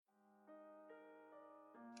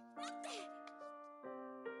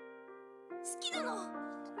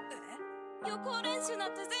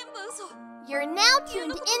You're now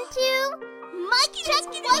tuned into Mic Check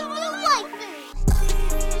Waifu Waifu.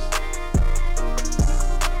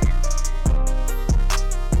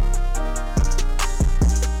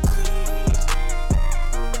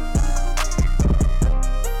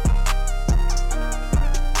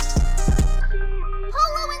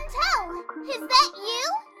 Polo and Tell, is that you?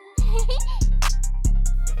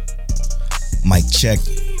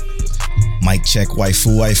 Mic check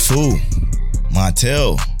waifu.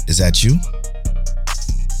 Montel, is that you?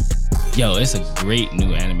 Yo, it's a great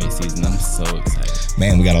new anime season. I'm so excited.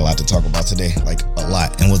 Man, we got a lot to talk about today, like a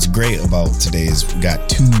lot. And what's great about today is we got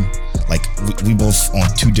we both on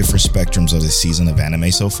two different spectrums of this season of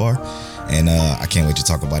anime so far. And I can't wait to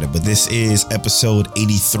talk about it. But this is episode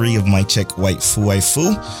 83 of Mic Check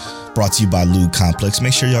Waifu, brought to you by Lube Complex.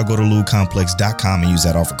 Make sure y'all go to lubecomplex.com and use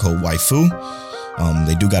that offer code waifu.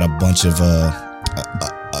 They do got a bunch of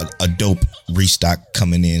a dope restock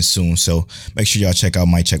coming in soon, so make sure y'all check out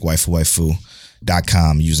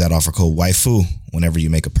miccheckwaifu.com. Use that offer code waifu whenever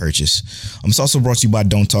you make a purchase. It's also brought to you by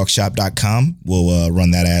don'ttalkshop.com. We'll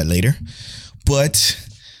run that ad later, but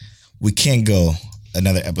we can't go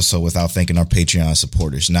another episode without thanking our Patreon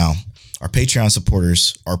supporters. Now, our Patreon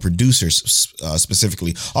supporters, our producers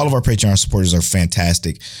specifically, all of our Patreon supporters are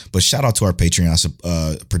fantastic, but shout out to our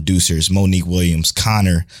Patreon producers, Monique Williams,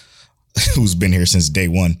 Connor, who's been here since day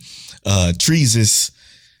one, Treesus,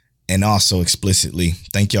 and also Explicitly.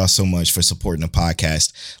 Thank y'all so much for supporting the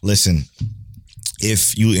podcast. Listen,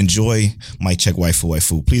 if you enjoy Mic Check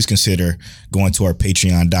Waifu, please consider going to our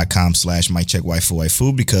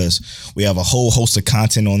patreon.com/MicCheckWaifu, because we have a whole host of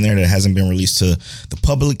content on there that hasn't been released to the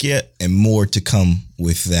public yet, and more to come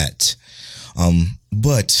with that.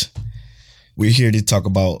 But we're here to talk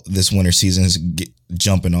about this winter season's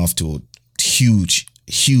jumping off to a huge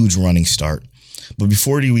running start. But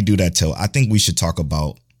before we do that, I think we should talk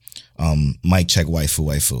about Mic Check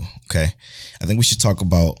Waifu. Okay, I think we should talk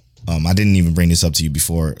about. I didn't even bring this up to you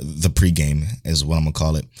before. The pregame is what I'm gonna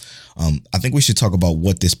call it. I think we should talk about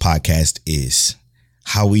what this podcast is,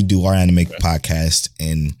 how we do our anime podcast,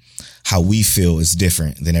 and how we feel is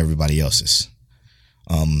different than everybody else's.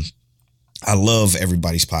 I love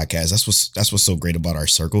everybody's podcast. That's what's so great about our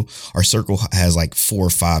circle. Our circle has like 4 or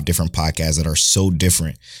 5 different podcasts that are so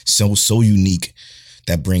different, so unique,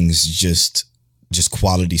 that brings just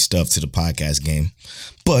quality stuff to the podcast game.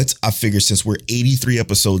 But I figured since we're 83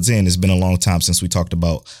 episodes in, it's been a long time since we talked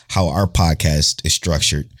about how our podcast is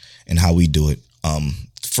structured and how we do it.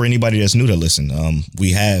 For anybody that's new to listen,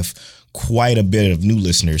 we have quite a bit of new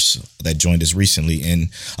listeners that joined us recently, and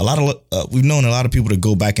we've known a lot of people to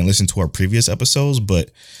go back and listen to our previous episodes,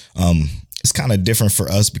 but it's kind of different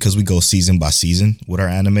for us because we go season by season with our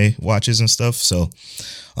anime watches and stuff. So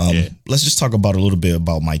let's just talk about a little bit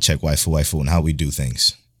about Mic Check Waifu and how we do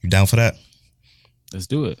things. You down for that? Let's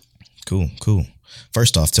do it. Cool.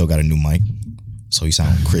 First off, Till got a new mic, so you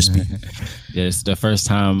sound crispy. Yeah, it's the first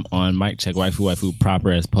time on Mic Check Waifu proper,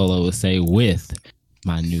 as Polo would say, with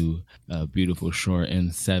my new beautiful Shure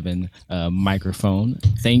M7 microphone.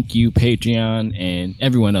 Thank you, Patreon, and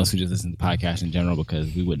everyone else who just listens to the podcast in general,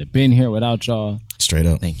 because we wouldn't have been here without y'all. Straight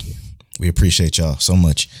up. Thank you. We appreciate y'all so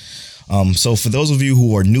much. So for those of you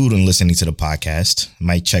who are new to listening to the podcast,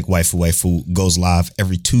 Mic Check Waifu goes live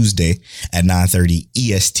every Tuesday at 9:30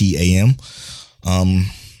 EST AM.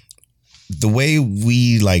 The way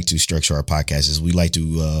we like to structure our podcast is we like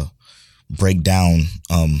to break down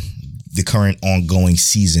the current ongoing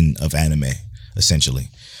season of anime, essentially.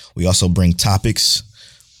 We also bring topics,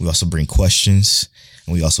 we also bring questions,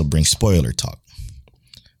 and we also bring spoiler talk.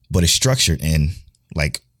 But it's structured in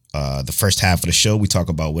like the first half of the show, we talk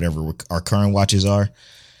about whatever our current watches are.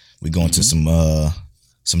 We go into some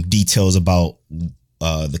details about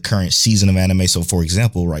the current season of anime. So for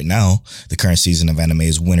example, right now, the current season of anime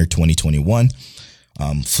is winter 2021.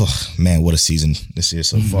 Man, what a season this is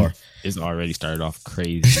so far. It's already started off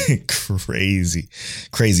crazy.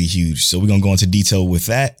 crazy huge. So we're going to go into detail with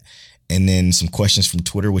that. And then some questions from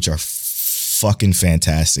Twitter, which are fucking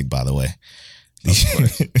fantastic, by the way.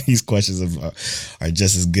 These questions are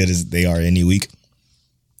just as good as they are any week.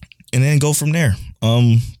 And then go from there.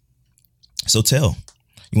 So Tell,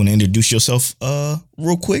 you want to introduce yourself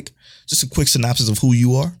real quick? Just a quick synopsis of who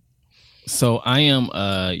you are. So I am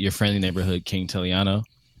your friendly neighborhood King Telliano.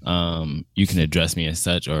 You can address me as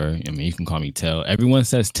such, or you can call me Tell. Everyone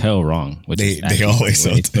says Tell wrong, which they always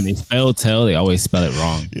say when they spell Tell, they always spell it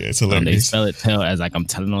wrong. Yeah, it's hilarious. They spell it Tell as like I'm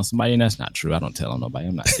telling on somebody, and that's not true. I don't tell on nobody.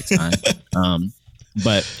 I'm not 6'9".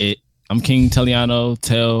 But I'm King Telliano.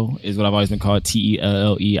 Tell is what I've always been called.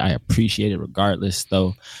 Telle. I appreciate it regardless,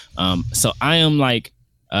 though. So I am like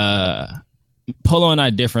Polo and I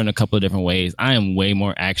differ in a couple of different ways. I am way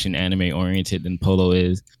more action anime oriented than Polo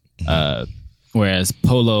is. Whereas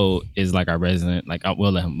Polo is like our resident, like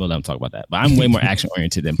we'll let him talk about that. But I'm way more action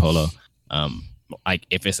oriented than Polo. Like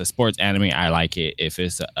if it's a sports anime, I like it. If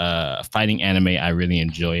it's a fighting anime, I really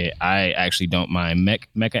enjoy it. I actually don't mind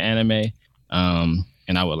mecha anime,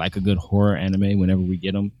 and I would like a good horror anime whenever we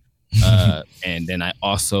get them. And then I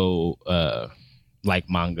also like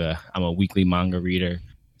manga. I'm a weekly manga reader,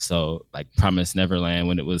 so like Promised Neverland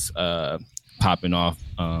when it was popping off.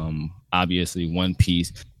 Obviously, One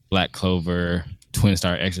Piece, Black Clover, Twin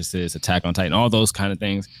Star Exorcist, Attack on Titan, all those kind of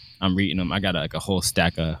things. I'm reading them. I got a whole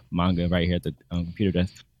stack of manga right here at the computer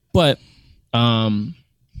desk. But,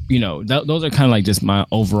 those are kind of like just my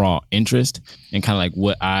overall interest and kind of like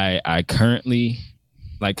what I currently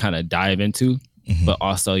like kind of dive into. Mm-hmm. But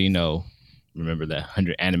also, remember the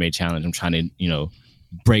 100 anime challenge. I'm trying to,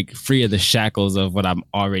 break free of the shackles of what I'm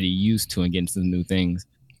already used to and get into some new things.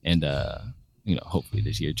 And, hopefully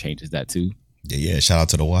this year changes that too. Yeah. Shout out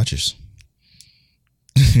to the watchers.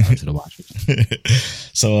 Shout out to the watchers.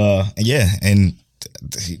 So, and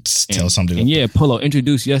tell something. And yeah, Polo,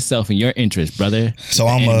 introduce yourself and your interest, brother. So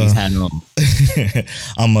I'm Polo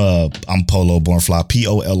Bornfly,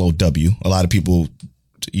 Polow. A lot of people,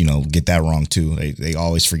 get that wrong too. They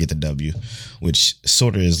always forget the W, which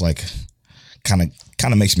sort of is like kind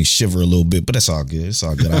of makes me shiver a little bit, but that's all good. It's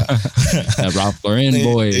all good. That Ralph Lauren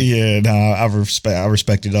boy. Yeah, no, I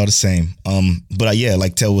respect it all the same. But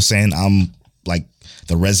like Tel was saying, I'm like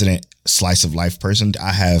the resident slice of life person.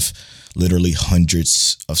 I have literally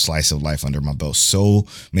hundreds of slice of life under my belt. So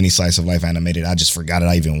many slice of life animated. I just forgot it.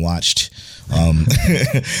 I even watched.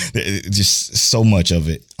 Just so much of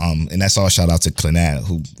it. And that's all shout out to Clinat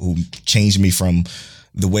who changed me from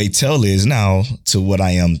the way Tell is now to what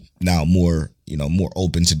I am now, more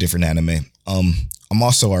open to different anime. I'm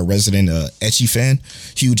also our resident ecchi fan,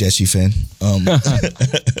 huge ecchi fan.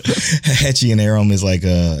 Ecchi and Aram is like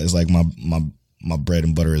my bread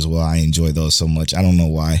and butter as well. I enjoy those so much. I don't know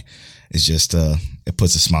why. It's just it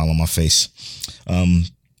puts a smile on my face.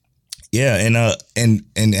 And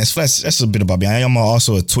as fast, that's a bit about me. I am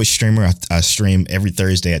also a Twitch streamer. I stream every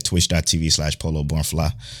Thursday at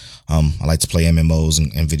twitch.tv/PoloBornfly. I like to play MMOs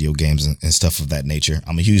and video games and stuff of that nature.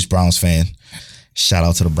 I'm a huge Browns fan. Shout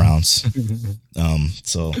out to the Browns.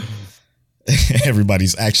 So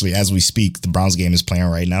everybody's actually, as we speak, the Browns game is playing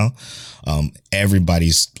right now.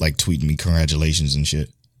 Everybody's like tweeting me congratulations and shit.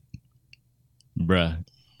 Bruh.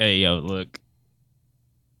 Hey, yo, look.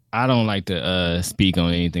 I don't like to speak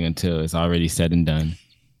on anything until it's already said and done.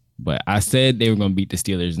 But I said they were going to beat the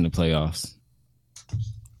Steelers in the playoffs.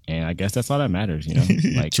 And I guess that's all that matters,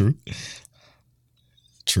 Like True.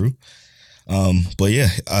 But yeah,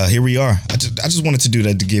 here we are. I just wanted to do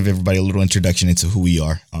that to give everybody a little introduction into who we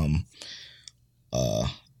are.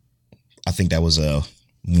 I think that was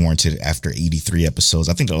warranted after 83 episodes.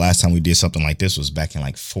 I think the last time we did something like this was back in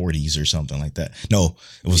like 40s or something like that. No,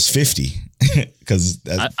 it was 50. Because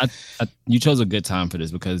you chose a good time for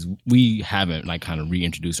this because we haven't like kind of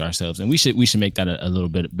reintroduced ourselves, and we should make that a little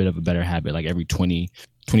bit of a better habit, like every 20,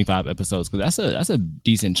 25 episodes, because that's a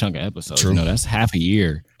decent chunk of episodes. True. That's half a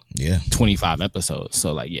year. Yeah, 25 episodes.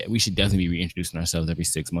 So like, yeah, we should definitely be reintroducing ourselves every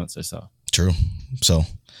 6 months or so. True. So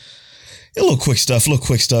a little quick stuff.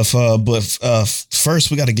 But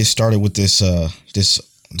first we got to get started with this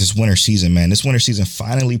winter season, man. This winter season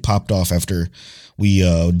finally popped off after we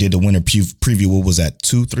did the winter preview. What was that?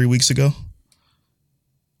 2-3 weeks ago?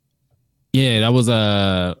 Yeah, that was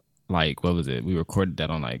like, what was it? We recorded that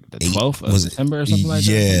on like the 12th of December or something like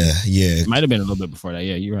that. Yeah. It might have been a little bit before that.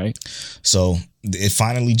 Yeah, you're right. So it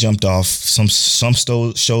finally jumped off. Some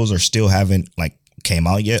shows are still haven't like came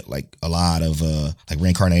out yet. Like a lot of like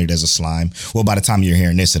Reincarnated as a Slime. Well, by the time you're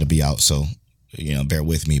hearing this, it'll be out. So bear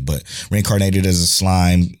with me. But Reincarnated as a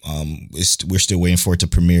Slime, we're still waiting for it to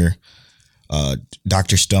premiere.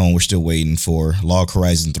 Dr. Stone, we're still waiting for. Log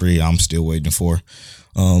Horizon 3, I'm still waiting for.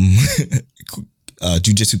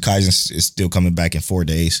 Jujutsu Kaisen is still coming back in 4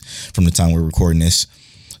 days from the time we're recording this.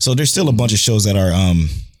 So there's still a bunch of shows that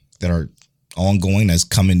are ongoing that's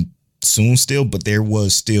coming soon still, but there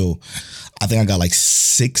was still, I think I got like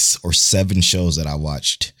 6 or 7 shows that I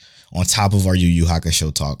watched on top of our Yu Yu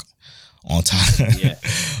Hakusho talk. On top, yeah,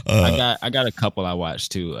 I got a couple I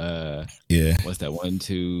watched too. Yeah, what's that? 1,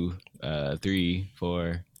 2, 3,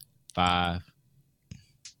 4, 5,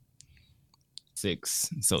 6.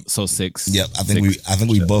 So 6. Yep, I think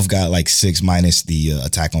we both got like 6 minus the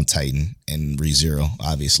Attack on Titan and ReZero,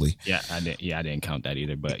 obviously. Yeah, I didn't count that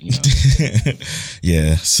either, but you know.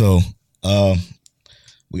 Yeah, so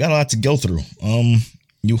we got a lot to go through.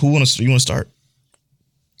 You want to start?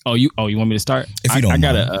 Oh, you want me to start? If you don't,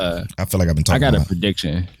 I feel like I've been talking. I got a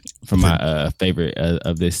prediction for my favorite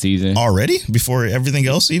of this season already before everything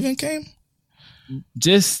else even came.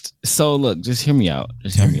 Just hear me out.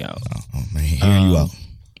 Hear me out. Oh man, hear you out.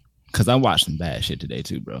 Cause I watched some bad shit today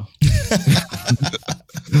too, bro.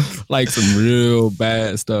 Like some real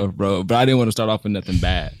bad stuff, bro. But I didn't want to start off with nothing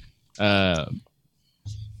bad.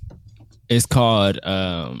 It's called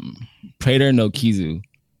Praetor no Kizu,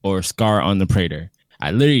 or Scar on the Praetor.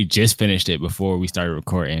 I literally just finished it before we started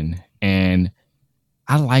recording, and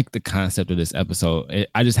I like the concept of this episode.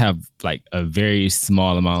 I just have like a very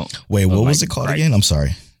small amount. Wait, what was it called again? I'm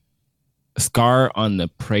sorry. Scar on the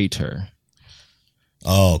Praetor.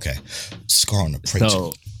 Oh, okay. Scar on the Praetor.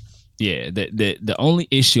 So, yeah, the only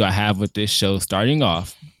issue I have with this show starting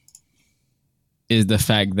off is the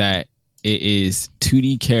fact that it is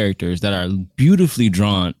 2D characters that are beautifully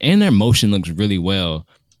drawn, and their motion looks really well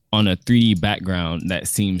on a 3D background that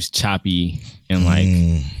seems choppy and like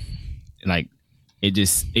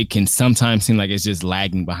it can sometimes seem like it's just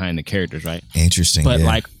lagging behind the characters, right? Interesting. But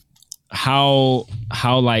like how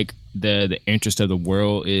like the interest of the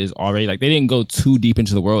world is already, like, they didn't go too deep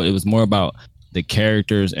into the world. It was more about the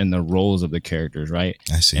characters and the roles of the characters, right?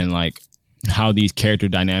 I see. And like how these character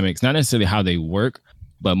dynamics, not necessarily how they work,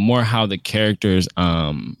 but more how the characters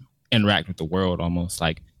interact with the world, almost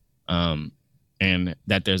like and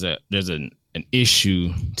that there's an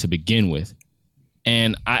issue to begin with.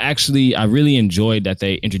 And I really enjoyed that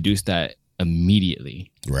they introduced that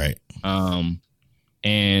immediately. Right.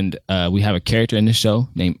 And we have a character in the show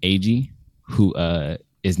named AG who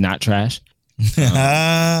is not trash. He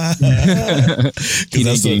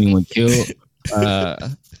didn't get anyone killed.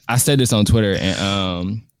 I said this on Twitter,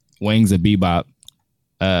 and Wang's a Bebop.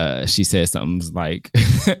 She said something like,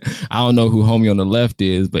 I don't know who homie on the left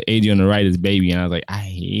is, but AG on the right is baby. And I was like, I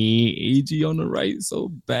hate AG on the right so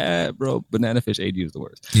bad, bro. Banana Fish AG is the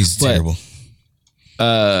worst. He's terrible.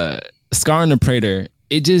 Scar and the Praetor,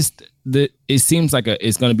 it seems like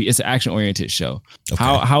it's an action oriented show. Okay.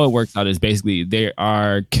 How it works out is basically there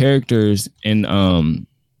are characters in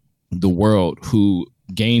the world who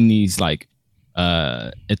gain these like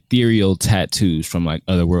ethereal tattoos from like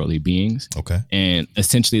otherworldly beings. Okay. And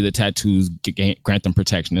essentially the tattoos grant them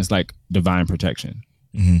protection. It's like divine protection.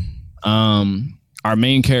 Mm-hmm. Our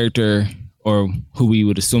main character, or who we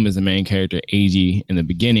would assume is the main character, AG, in the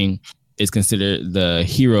beginning, is considered the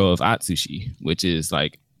hero of Atsushi, which is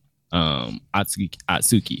like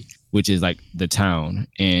Atsuki, which is like the town.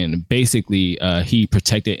 And basically he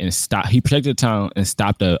protected the town and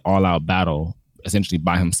stopped an all-out battle essentially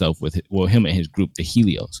by himself with him and his group, the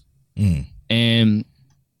Helios. And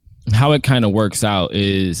how it kind of works out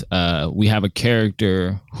is we have a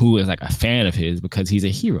character who is like a fan of his because he's a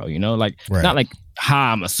hero, you know, like not like,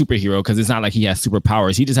 I'm a superhero, because it's not like he has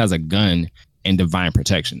superpowers. He just has a gun and divine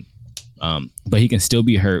protection. But he can still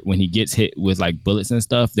be hurt when he gets hit with like bullets and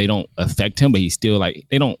stuff. They don't affect him, but he's still like,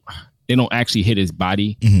 they don't actually hit his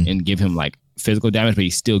body and give him like physical damage, but he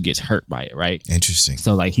still gets hurt by it, right? Interesting.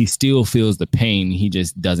 So like he still feels the pain. He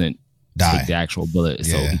just doesn't take the actual bullet,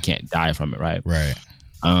 so he can't die from it, right? Right.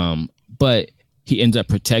 But he ends up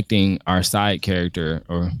protecting our side character,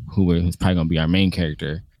 or who's probably gonna be our main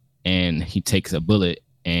character, and he takes a bullet,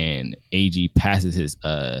 and AG passes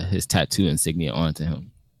his tattoo insignia onto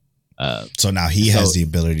him. So now he has the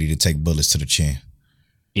ability to take bullets to the chin.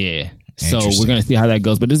 Yeah. So we're going to see how that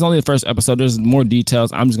goes. But this is only the first episode. There's more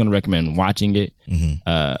details. I'm just going to recommend watching it.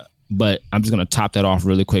 But I'm just going to top that off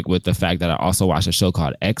really quick with the fact that I also watched a show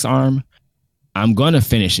called X-Arm. I'm going to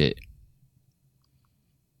finish it.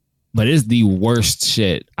 But it's the worst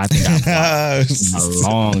shit I think I've watched in a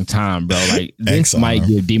long time, bro. Like, this X-Arm might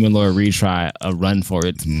give Demon Lord Retry a run for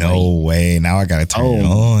it. No way. Now I got to turn it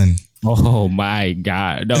on. Oh my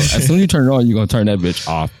God. No, as soon as you turn it on, you're gonna turn that bitch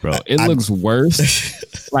off, bro. It looks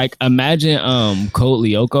worse. Like, imagine Code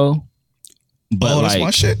Lyoko. But that's my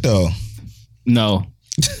shit though. No.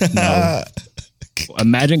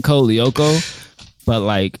 Imagine Code Lyoko, but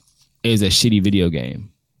like is a shitty video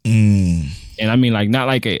game. And I mean, like, not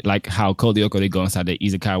like how Code Lyoko, they go inside the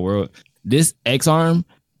Isekai world. This X-Arm,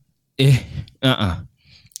 I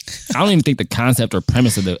don't even think the concept or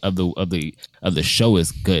premise of the show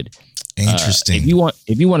is good. Interesting. If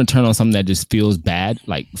you want to turn on something that just feels bad,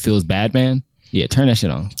 like feels bad, man, Yeah, turn that shit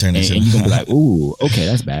on. Turn that shit and you're gonna be on. like, ooh, okay,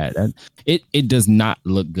 that's bad. It does not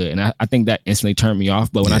look good. And I think that instantly turned me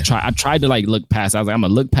off. But when I tried to like look past, I was like, I'm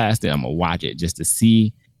gonna look past it, I'm gonna watch it just to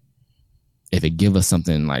see if it give us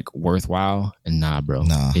something like worthwhile. And nah, bro.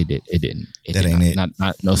 Nah. It didn't. That ain't it. Not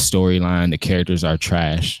no storyline. The characters are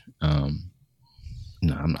trash.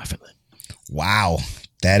 No, I'm not feeling it. Wow.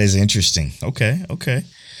 That is interesting. Okay.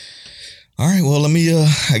 All right, well, let me.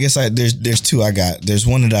 I guess there's two I got. There's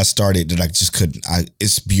one that I started that I just couldn't.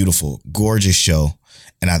 It's beautiful, gorgeous show,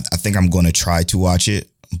 and I think I'm going to try to watch it,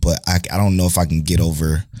 but I don't know if I can get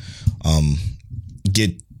over,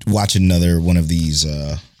 watch another one of these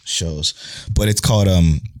shows. But it's called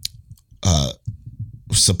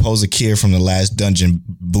Suppose a kid from the last dungeon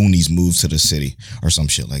boonies moves to the city or some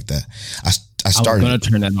shit like that. I started. I was gonna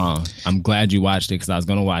turn that on. I'm glad you watched it because I was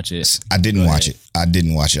gonna watch it. I didn't watch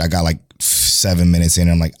it. I got like 7 minutes in.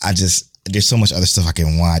 And I'm like, there's so much other stuff I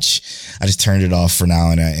can watch. I just turned it off for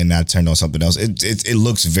now, and I turned on something else. It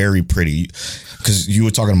looks very pretty because you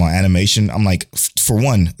were talking about animation. I'm like, for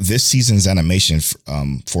one, this season's animation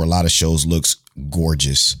for a lot of shows looks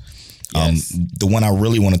gorgeous. Yes. The one I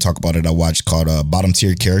really want to talk about I watched called Bottom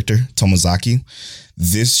Tier Character, Tomozaki.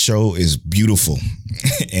 This show is beautiful,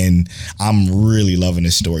 and I'm really loving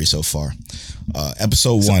this story so far.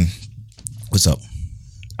 Episode 1. What's up?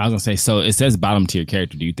 I was gonna say, so it says bottom tier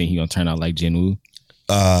character. Do you think he's gonna turn out like Jinwoo?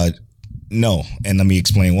 No, and let me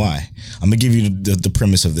explain why. I'm gonna give you the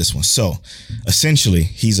premise of this one. So, essentially,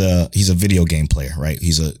 he's a video game player, right?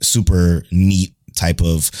 He's a super neat type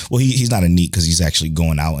of. Well, he's not a neat because he's actually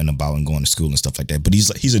going out and about and going to school and stuff like that. But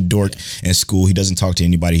he's a dork in school. He doesn't talk to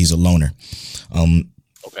anybody. He's a loner.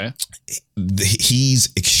 Okay. He's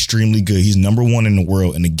extremely good. He's number 1 in the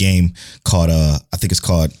world in a game called I think it's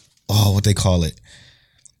called what they call it.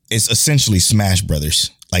 It's essentially Smash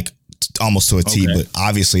Brothers, like almost to a T, but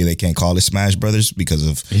obviously they can't call it Smash Brothers because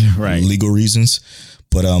of legal reasons.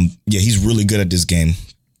 But yeah, he's really good at this game.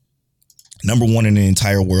 Number 1 in the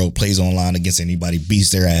entire world, plays online against anybody, beats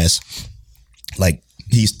their ass. Like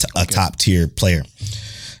he's a top tier player.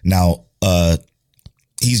 Now,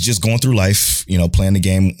 he's just going through life, playing the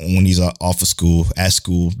game when he's off of school, at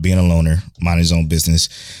school, being a loner, minding his own business.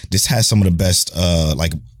 This has some of the best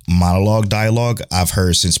dialogue I've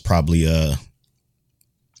heard since probably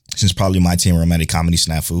My Teen Romantic Comedy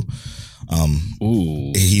Snafu.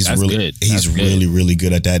 He's really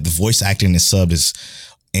good at that. The voice acting and sub is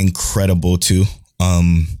incredible too.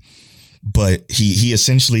 But he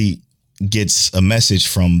essentially gets a message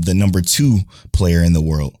from the number 2 player in the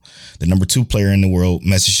world. The number 2 player in the world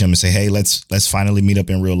messaged him and say, "Hey, let's finally meet up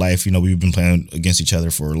in real life. We've been playing against each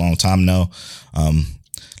other for a long time now.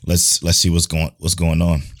 Let's see what's going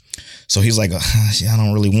on." So he's like, I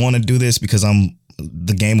don't really want to do this because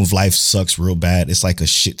the game of life sucks real bad. It's like a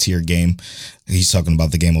shit tier game. He's talking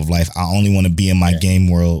about the game of life. I only want to be in my game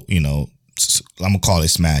world. I'm gonna call it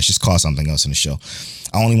Smash. Just call something else in the show.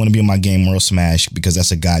 I only want to be in my game world Smash because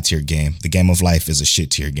that's a god tier game. The game of life is a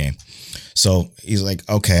shit tier game. So he's like,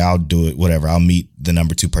 okay, I'll do it. Whatever. I'll meet the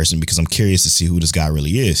number 2 person because I'm curious to see who this guy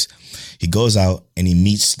really is. He goes out and he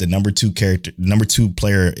meets the number 2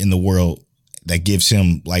 player in the world that gives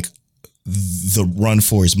him like the run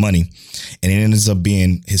for his money. And it ends up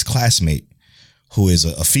being his classmate, who is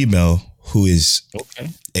a female who is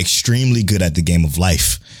extremely good at the game of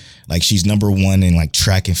life. Like she's number 1 in like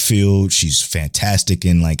track and field. She's fantastic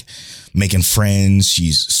in like making friends.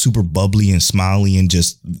 She's super bubbly and smiley and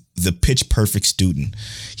just the pitch perfect student.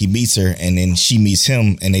 He meets her and then she meets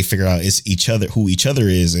him and they figure out it's who each other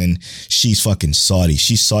is. And she's fucking salty.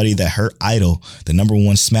 She's salty that her idol, the number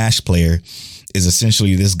 1 Smash player, is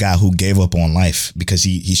essentially this guy who gave up on life because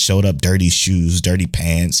he showed up dirty shoes, dirty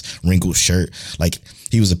pants, wrinkled shirt. Like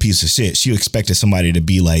he was a piece of shit. She expected somebody to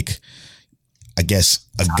be like, I guess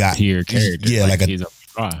a guy tier character. Yeah, like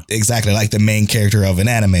exactly like the main character of an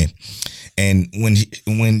anime. And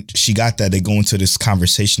when she got that, they go into this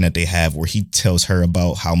conversation that they have where he tells her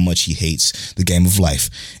about how much he hates the game of life,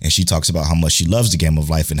 and she talks about how much she loves the game of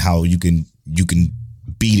life and how you can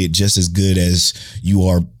beat it just as good as you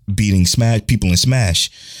are beating people in Smash.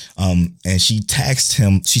 And she tasks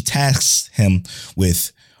him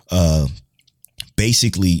with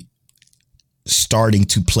basically starting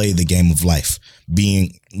to play the game of life,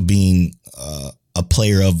 being a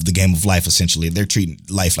player of the game of life. Essentially, they're treating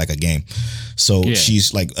life like a game. So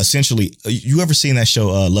she's like, essentially, you ever seen that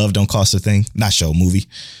show Love Don't Cost a Thing? Not show, movie.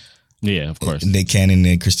 Yeah, of course. Nick Cannon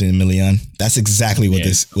and Christina Milian. That's exactly what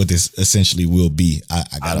this essentially will be. I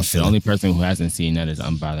gotta feel the only person who hasn't seen that is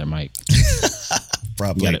Unbothered Mike.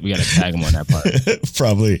 Probably we gotta tag him on that part.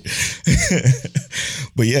 Probably.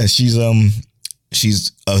 But yeah, she's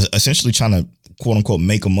essentially trying to quote unquote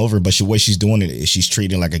make him over, but the way she's doing it is she's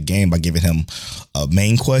treating it like a game by giving him a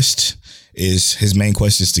main quest. His main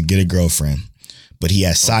quest is to get a girlfriend, but he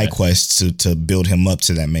has side quests to build him up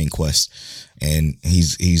to that main quest. And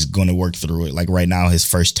he's going to work through it. Like right now, his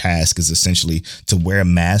first task is essentially to wear a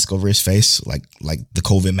mask over his face, like the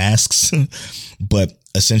COVID masks, but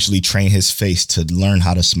essentially train his face to learn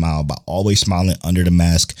how to smile by always smiling under the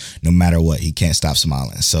mask, no matter what. He can't stop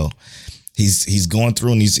smiling. So he's going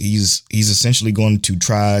through, and he's essentially going to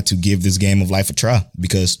try to give this game of life a try,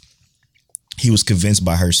 because he was convinced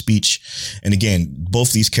by her speech. And again,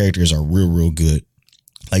 both these characters are real good.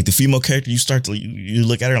 Like the female character, you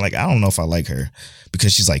look at her like, I don't know if I like her,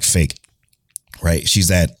 because she's like fake, right? She's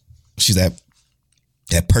that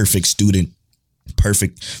perfect student,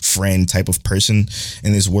 perfect friend type of person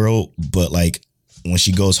in this world. But like when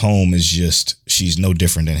she goes home, she's no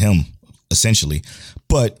different than him, essentially.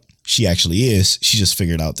 But she actually is. She just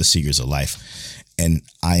figured out the secrets of life. And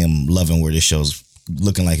I am loving where this show's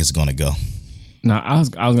looking like it's going to go. Now, I was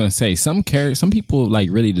going to say, some people like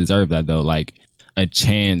really deserve that though. Like, a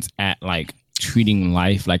chance at like treating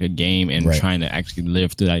life like a game and trying to actually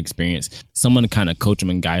live through that experience. Someone to kind of coach them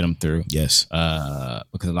and guide them through. Yes. Because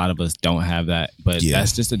a lot of us don't have that, but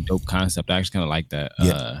that's just a dope concept. I actually kind of like that.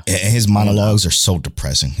 Yeah. And his monologues are so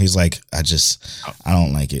depressing. He's like, I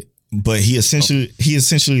don't like it. But he essentially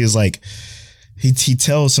is like, he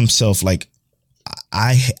tells himself like,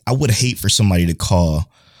 I would hate for somebody to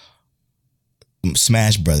call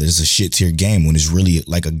Smash Brothers a shit tier game when it's really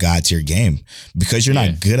like a god tier game. Because you're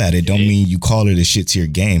not good at it don't mean you call it a shit tier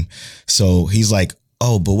game. So he's like,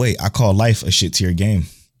 oh, but wait, I call life a shit tier game.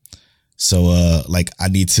 So like I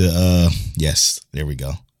need to yes, there we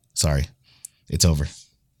go. Sorry. It's over.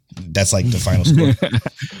 That's like the final score.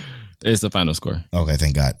 It's the final score. Okay,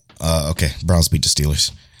 thank God. Okay, Browns beat the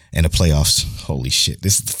Steelers in the playoffs. Holy shit.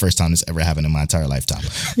 This is the first time this ever happened in my entire lifetime.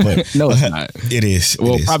 But no, it's not. It is.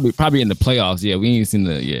 Well, it is. Probably in the playoffs. Yeah, we ain't seen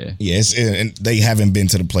the Yes, and they haven't been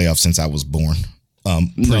to the playoffs since I was born. No,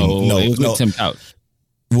 it was with Tim Couch.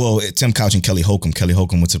 Well, Tim Couch and Kelly Holcomb. Kelly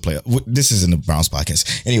Holcomb went to the playoffs. This isn't the Browns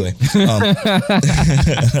podcast. Anyway.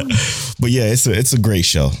 But yeah, it's a great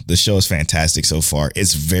show. The show is fantastic so far.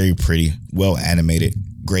 It's very pretty, well animated,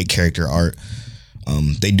 great character art.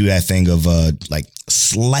 They do that thing of like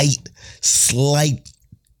slight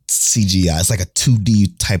CGI. It's like a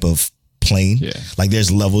 2D type of plane. Yeah. Like there's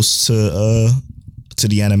levels to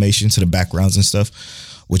the animation, to the backgrounds and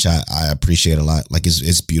stuff, which I appreciate a lot. Like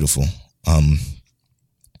it's beautiful.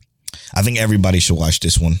 I think everybody should watch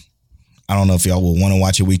this one. I don't know if y'all will want to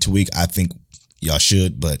watch it week to week. I think y'all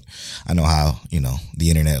should, but I know how, the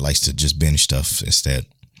internet likes to just binge stuff instead.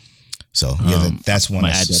 So yeah, that's one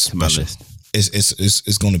that's special.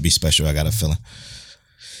 It's going to be special. I got a feeling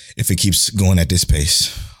if it keeps going at this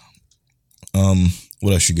pace.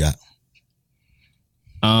 What else you got?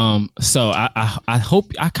 So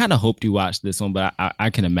I kind of hoped you watched this one, but I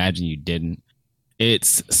can imagine you didn't.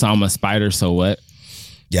 It's Sama Spider, So What?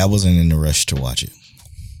 Yeah, I wasn't in a rush to watch it.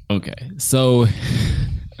 Okay, so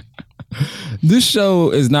this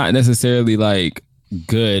show is not necessarily like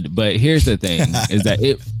good, but here's the thing: is that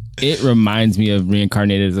it reminds me of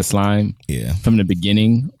Reincarnated as a Slime, from the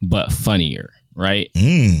beginning, but funnier, right?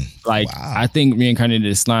 Wow. I think Reincarnated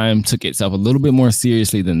as Slime took itself a little bit more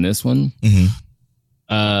seriously than this one,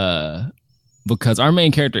 because our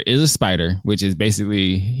main character is a spider, which is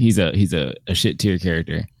basically he's a shit tier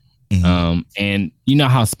character. And you know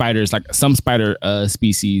how spiders, like some spider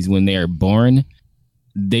species, when they are born,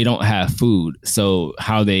 they don't have food. So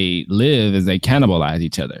how they live is they cannibalize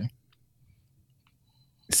each other.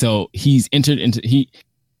 So he's entered into it's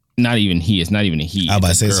not even a he. I was about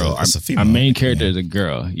to say so. It's a female. Our main character is a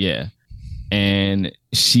girl, and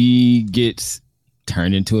she gets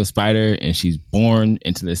turned into a spider, and she's born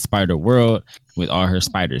into the spider world with all her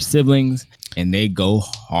spider siblings, and they go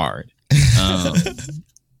hard.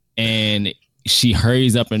 And she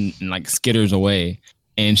hurries up and like skitters away,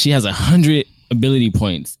 and she has 100 ability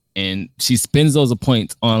points, and she spends those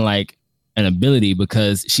points on like an ability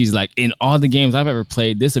because she's like, in all the games I've ever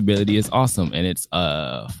played, this ability is awesome, and it's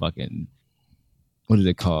fucking, what is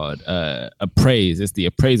it called? Appraise. It's the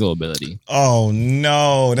appraisal ability. Oh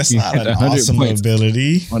no, that's not an awesome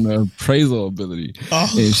ability. On the appraisal ability.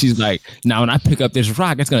 And she's like, now when I pick up this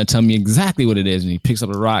rock, it's gonna tell me exactly what it is. And he picks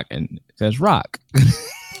up the rock and it says rock.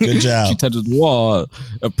 Good job. She touches the wall,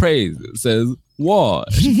 appraise. It says wall.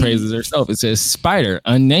 She praises herself. It says spider,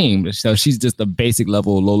 unnamed. So she's just a basic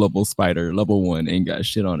level, low level spider, level 1, ain't got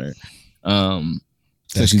shit on her.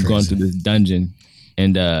 So she's going through this dungeon,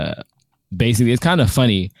 and basically it's kind of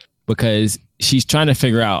funny because she's trying to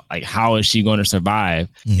figure out like how is she going to survive,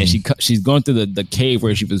 and she's going through the cave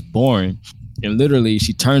where she was born, and literally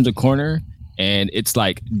she turns a corner and it's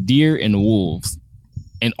like deer and wolves,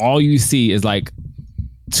 and all you see is like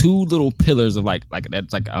two little pillars of like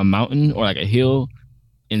that's like a mountain or like a hill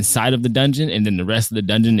inside of the dungeon, and then the rest of the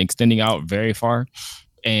dungeon extending out very far,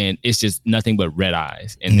 and it's just nothing but red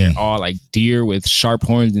eyes, and they're all like deer with sharp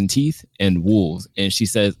horns and teeth, and wolves. And she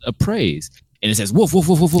says appraise, and it says woof woof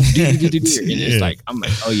woof woof woof deer, deer, deer, deer. And it's like, I'm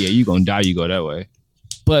like, oh yeah, you gonna die, you go that way.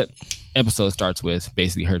 But episode starts with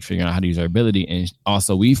basically her figuring out how to use her ability, and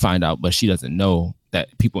also we find out, but she doesn't know,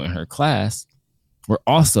 that people in her class were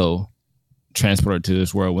also transported to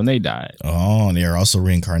this world when they died. Oh, and they are also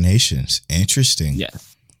reincarnations. Interesting.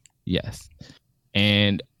 Yes.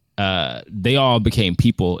 And they all became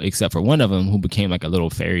people except for one of them, who became like a little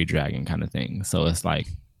fairy dragon kind of thing. So it's like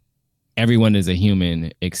everyone is a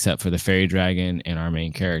human except for the fairy dragon and our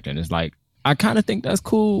main character. And it's like, I kind of think that's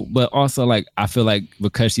cool, but also like I feel like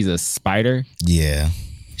because she's a spider,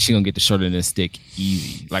 she gonna get the short end of the stick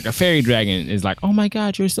easy. Like a fairy dragon is like, oh my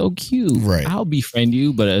god, you're so cute, right? I'll befriend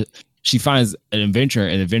you. But she finds an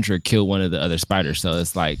adventurer killed one of the other spiders, so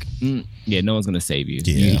it's like, no one's gonna save you.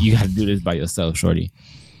 You got to do this by yourself, shorty.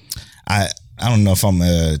 I don't know if I'm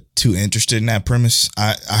too interested in that premise.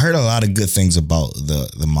 I heard a lot of good things about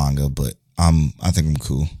the manga, but I think I'm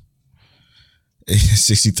cool.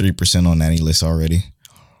 63% on Nanny List already.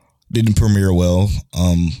 Didn't premiere well.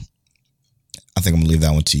 I think I'm gonna leave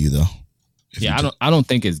that one to you though. I don't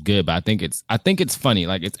think it's good, but I think it's funny.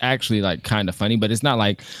 Like it's actually like kind of funny, but it's not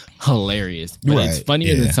like hilarious. But it's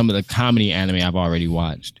funnier than some of the comedy anime I've already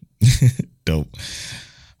watched. Dope.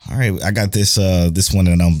 All right, I got this one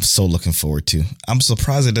that I'm so looking forward to. I'm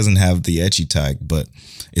surprised it doesn't have the ecchi tag, but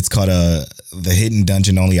it's called The Hidden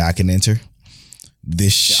Dungeon Only I Can Enter.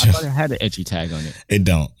 This show, I thought it had an ecchi tag on it. It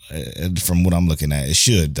don't. From what I'm looking at, it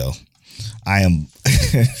should though.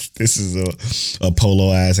 This is a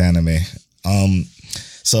polo ass anime.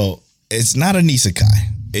 So it's not an isekai.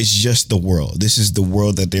 It's just the world. This is the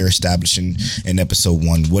world that they're establishing in episode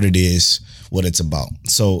 1. What it is, what it's about.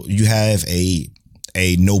 So you have a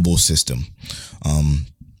noble system.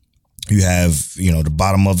 You have, the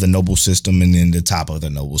bottom of the noble system and then the top of the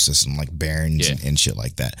noble system, like barons and shit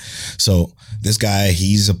like that. So this guy,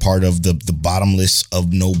 he's a part of the bottomless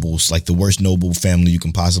of nobles, like the worst noble family you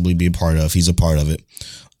can possibly be a part of. He's a part of it.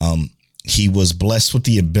 He was blessed with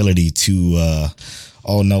the ability to,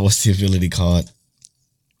 what's the ability called?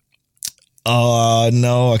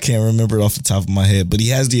 No, I can't remember it off the top of my head, but he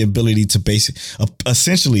has the ability to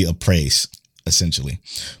essentially appraise,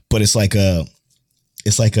 but it's like a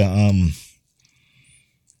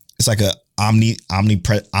omni,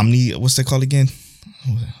 what's that called again?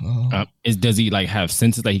 Does he like have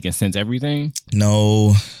senses that he can sense everything?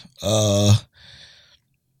 No. I'm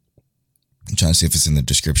trying to see if it's in the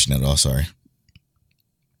description at all. Sorry.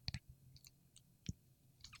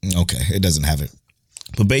 Okay, it doesn't have it.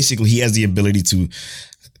 But basically, he has the ability to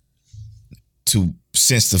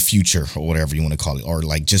sense the future or whatever you want to call it, or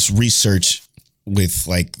like just research with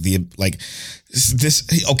this.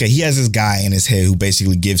 Okay, he has this guy in his head who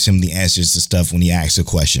basically gives him the answers to stuff when he asks a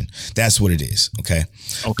question. That's what it is. Okay.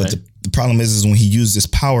 But the problem is when he uses this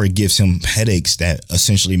power, it gives him headaches that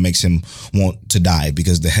essentially makes him want to die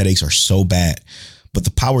because the headaches are so bad. But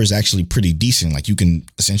the power is actually pretty decent. Like you can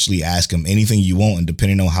essentially ask him anything you want, and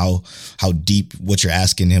depending on how deep what you're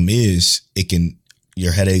asking him is,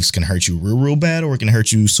 your headaches can hurt you real bad, or it can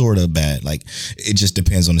hurt you sort of bad. Like it just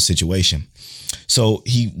depends on the situation. So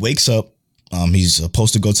he wakes up. He's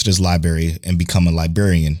supposed to go to this library and become a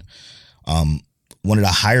librarian. One of the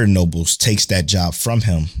higher nobles takes that job from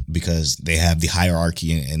him because they have the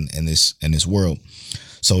hierarchy in this world.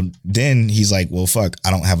 So then he's like, well, fuck,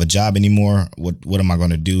 I don't have a job anymore. What am I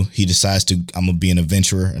going to do? He decides I'm going to be an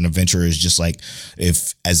adventurer. An adventurer is just like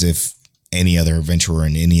as if any other adventurer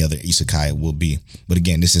in any other isekai will be. But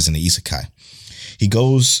again, this isn't an isekai. He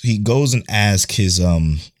goes and asks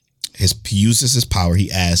he uses his power.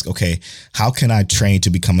 He asks, okay, how can I train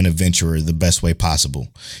to become an adventurer the best way possible?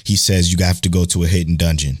 He says, you have to go to a hidden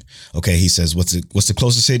dungeon. Okay. He says, what's the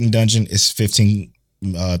closest hidden dungeon? It's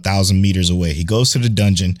 15,000 meters away. He goes to the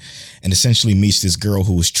dungeon and essentially meets this girl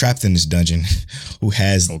who was trapped in this dungeon, who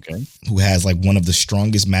has like one of the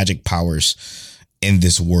strongest magic powers in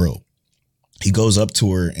this world. He goes up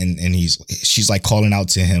to her and she's like calling out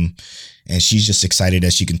to him, and she's just excited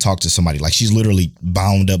that she can talk to somebody. Like she's literally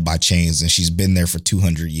bound up by chains and she's been there for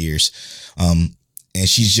 200 years. And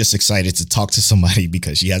she's just excited to talk to somebody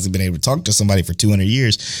because she hasn't been able to talk to somebody for 200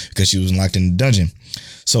 years because she was locked in the dungeon.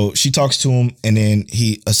 So she talks to him, and then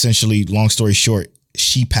he essentially, long story short,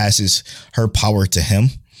 she passes her power to him,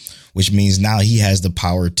 which means now he has the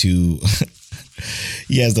power to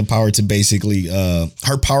basically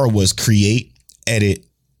her power was create, edit,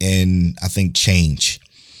 and I think change.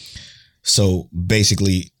 So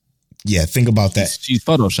basically, yeah, think about that. She's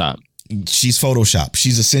Photoshop. She's Photoshop.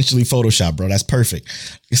 She's essentially Photoshop, bro. That's perfect.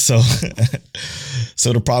 So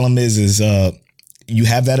so the problem is you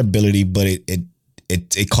have that ability, but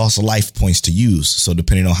it costs life points to use. So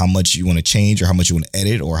depending on how much you want to change or how much you want to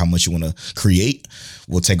edit or how much you want to create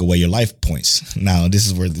will take away your life points. Now this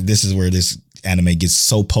is where this anime gets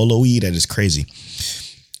so polo-y that it's crazy.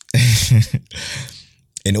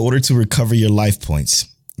 In order to recover your life points,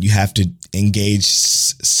 you have to engage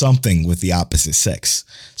something with the opposite sex.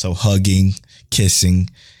 So hugging, kissing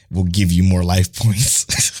will give you more life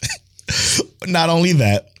points. Not only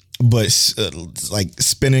that, but like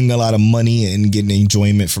spending a lot of money and getting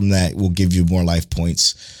enjoyment from that will give you more life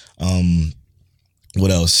points.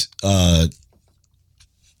 What else?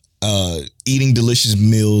 Eating delicious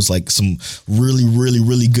meals, like some really, really,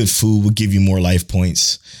 really good food will give you more life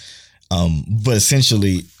points. But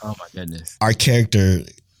essentially, oh my goodness, our character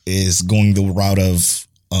is going the route of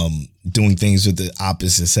doing things with the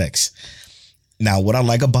opposite sex. Now, what I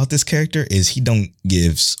like about this character is he don't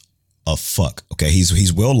gives a fuck. Okay,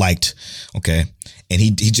 he's well liked. Okay, and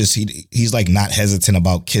he's like not hesitant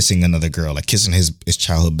about kissing another girl, like kissing his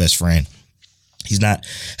childhood best friend. He's not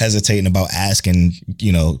hesitating about asking,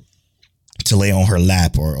 you know, to lay on her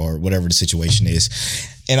lap or whatever the situation is,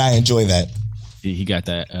 and I enjoy that. He got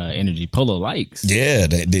that energy Polo likes. Yeah,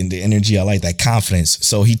 the energy. I like that confidence.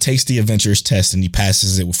 So he takes the adventurer's test and he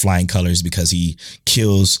passes it with flying colors because he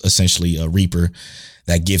kills essentially a Reaper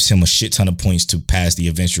that gives him a shit ton of points to pass the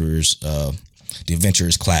adventurer's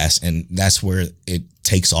class. And that's where it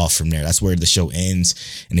takes off from there. That's where the show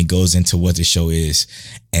ends and it goes into what the show is.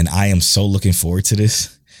 And I am so looking forward to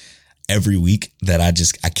this every week that I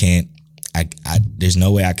can't, there's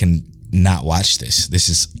no way I can not watch this. This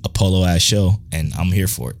is a Polo ass show and I'm here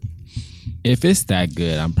for it. If it's that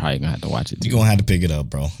good, I'm probably gonna have to watch it too. You're gonna have to pick it up,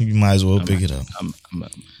 bro. You might as well pick it up. I'm gonna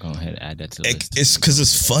go ahead and add that to the list. It's because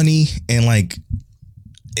it's funny and like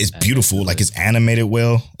it's beautiful. Like it's animated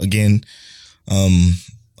well. Again,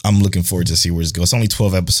 I'm looking forward to see where this goes. It's only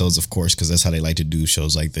 12 episodes, of course, because that's how they like to do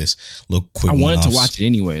shows like this. Little quick. I wanted to watch it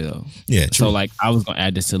anyway, though. Yeah, true. So like I was gonna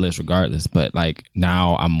add this to the list regardless, but like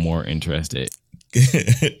now I'm more interested. I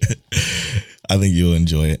think you'll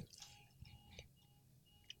enjoy it.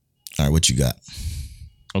 All right, what you got?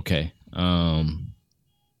 Okay.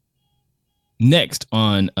 Next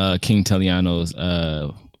on King Teliano's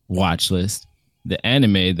watch list, the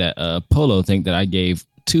anime that Polo think that I gave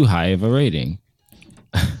too high of a rating.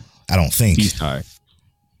 I don't think. Beastar.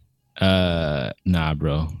 Nah,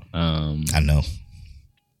 bro. I know.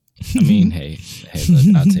 I mean, hey,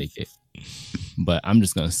 look, I'll take it. But I'm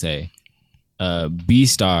just gonna say,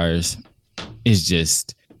 Beastars is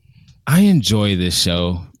just. I enjoy this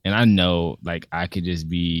show, and I know like I could just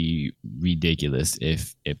be ridiculous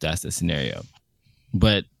if that's the scenario.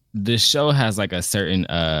 But the show has like a certain.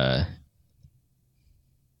 I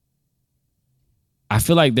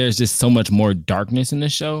feel like there's just so much more darkness in the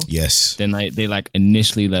show. Yes. Than like they like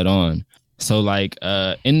initially let on. So like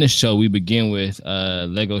in the show we begin with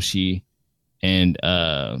Legoshi and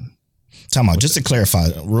Time out. Just to clarify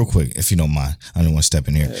real quick, if you don't mind. I don't want to step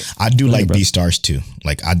in here. I do like Beastars too.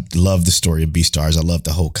 Like I love the story of Beastars. I love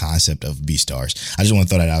the whole concept of Beastars. I just want to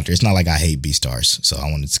throw that out there. It's not like I hate Beastars, so I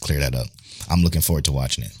wanted to clear that up. I'm looking forward to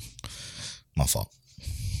watching it. My fault.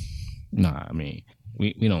 Nah, I mean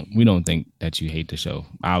we don't think that you hate the show.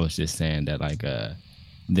 I was just saying that like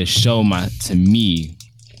the show to me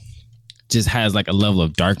just has like a level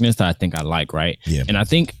of darkness that I think I like, right? Yeah. And I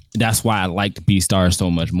think that's why I liked Beastars so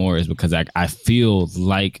much more is because I feel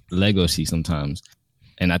like Legoshi sometimes.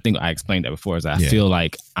 And I think I explained that before is I feel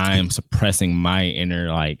like I am suppressing my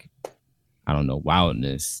inner like I don't know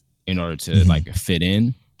wildness in order to like fit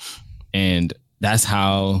in. And that's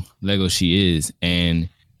how Legoshi is. And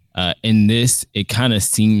in this, it kind of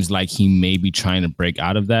seems like he may be trying to break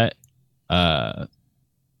out of that.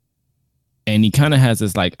 And he kind of has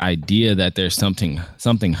this like idea that there's something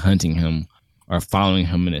hunting him or following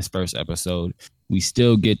him in his first episode. We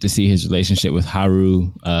still get to see his relationship with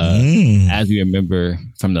Haru. As we remember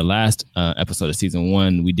from the last episode of season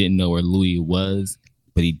 1, we didn't know where Louis was,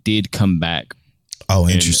 but he did come back. Oh,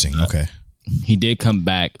 interesting. Okay. He did come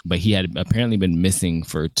back, but he had apparently been missing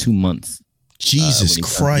for 2 months. Jesus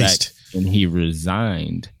Christ. And he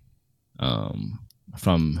resigned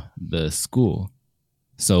from the school.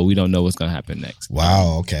 So we don't know what's going to happen next.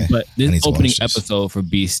 Wow, okay. But this opening episode for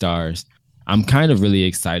Beastars, I'm kind of really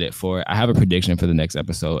excited for it. I have a prediction for the next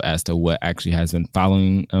episode as to what actually has been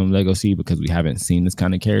following Legacy, because we haven't seen this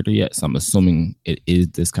kind of character yet. So I'm assuming it is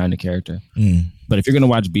this kind of character. But if you're going to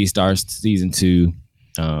watch Beastars season 2,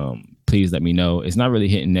 please let me know. It's not really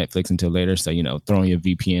hitting Netflix until later. So, throw on your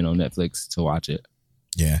VPN on Netflix to watch it.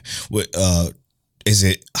 Yeah. What, is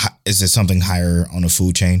it something higher on the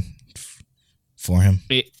food chain for him?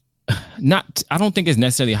 I don't think it's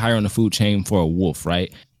necessarily higher on the food chain for a wolf,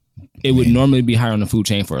 right? It would normally be higher on the food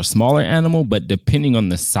chain for a smaller animal, but depending on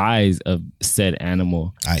the size of said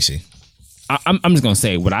animal. I see. I'm just going to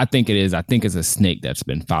say what I think it is. I think it's a snake that's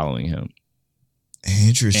been following him.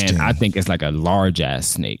 Interesting. And I think it's like a large ass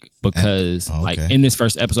snake because like in this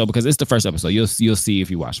first episode, because it's the first episode, you'll see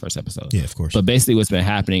if you watch the first episode. Yeah, of course. But basically what's been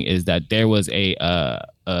happening is that there was a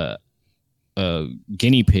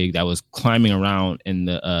guinea pig that was climbing around in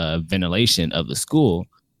the ventilation of the school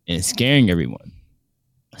and scaring everyone.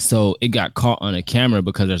 So it got caught on a camera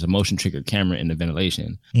because there's a motion trigger camera in the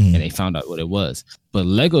ventilation, and they found out what it was. But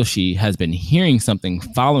Legoshi has been hearing something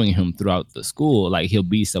following him throughout the school. Like he'll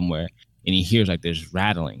be somewhere and he hears like there's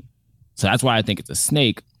rattling. So that's why I think it's a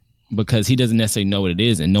snake, because he doesn't necessarily know what it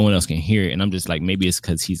is and no one else can hear it. And I'm just like, maybe it's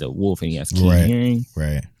because he's a wolf and he has keen hearing.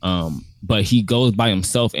 Right. But he goes by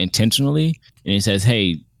himself intentionally and he says,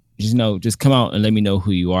 hey, just come out and let me know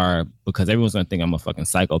who you are, because everyone's gonna think I'm a fucking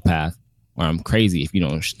psychopath or I'm crazy if you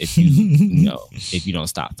don't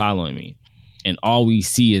stop following me. And all we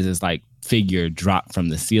see is this like figure drop from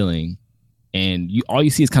the ceiling, and all you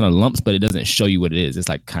see is kind of lumps, but it doesn't show you what it is. It's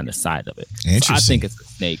like kind of side of it. So I think it's a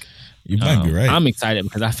snake. You might be right. I'm excited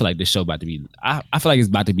because I feel like this show about to be. I feel like it's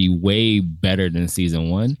about to be way better than season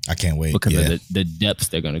 1. I can't wait because of the depths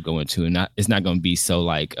they're going to go into, and it's not going to be so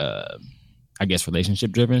like I guess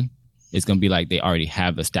relationship driven. It's going to be like they already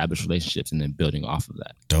have established relationships and then building off of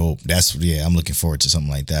that. Dope. I'm looking forward to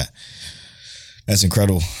something like that. That's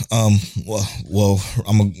incredible. Well,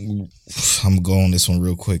 I'm gonna go on this one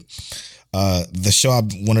real quick. One of the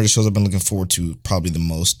shows I've been looking forward to probably the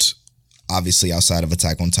most, obviously outside of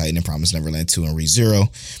Attack on Titan and Promised Neverland 2 and Re:Zero,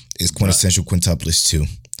 is Quintessential Quintuplets 2.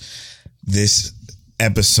 This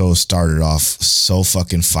episode started off so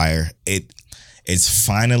fucking fire. It's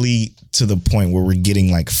finally to the point where we're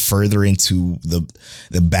getting like further into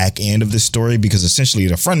the back end of the story, because essentially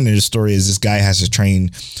the front end of the story is this guy has to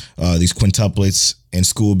train these quintuplets in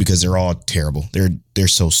school because they're all terrible. They're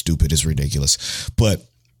so stupid, it's ridiculous. But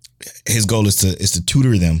his goal is to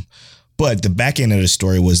tutor them. But the back end of the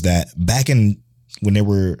story was that back in when they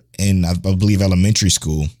were in, I believe, elementary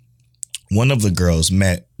school, one of the girls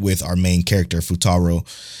met with our main character Futaro,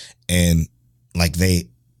 and like they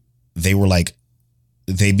were like,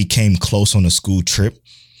 they became close on a school trip,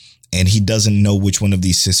 and he doesn't know which one of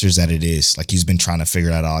these sisters that it is. Like he's been trying to figure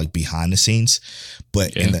that out like behind the scenes.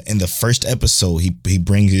 But in the first episode, he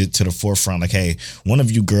brings it to the forefront. Like, hey, one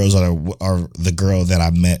of you girls are the girl that I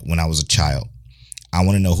met when I was a child. I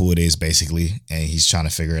want to know who it is, basically. And he's trying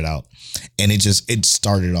to figure it out. And it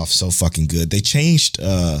started off so fucking good. They changed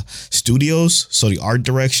studios, so the art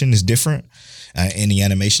direction is different and the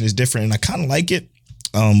animation is different, and I kind of like it.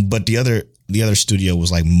 But the other studio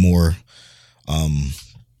was like more,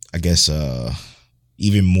 I guess,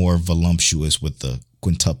 even more voluptuous with the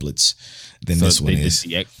quintuplets than this one is.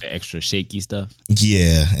 The extra shaky stuff.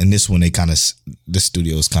 Yeah, and this one the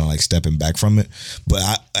studio is kind of like stepping back from it. But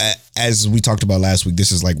as we talked about last week,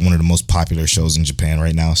 this is like one of the most popular shows in Japan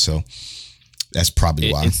right now, so that's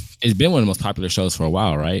probably why. It's been one of the most popular shows for a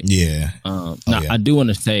while, right? Yeah. Now, I do want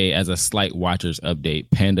to say, as a slight Watchers update,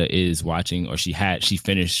 Panda is watching, or she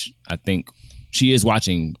finished, I think, she is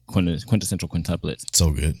watching Quintessential Quintuplets. So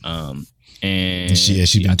good. And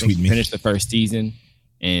she's been tweeting me. Finished the first season,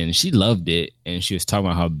 and she loved it. And she was talking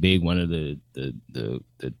about how big one of the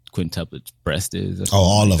quintuplets breast is.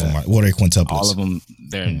 All like of them are. What are quintuplets? All of them.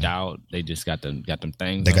 They're endowed. They just got them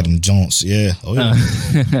things. They got them joints. Yeah. Oh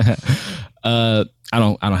yeah. I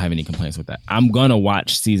don't have any complaints with that. I'm gonna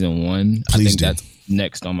watch season 1. Please I think do. that's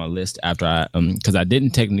next on my list after I because I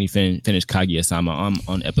didn't technically finish Kaguya-sama. I'm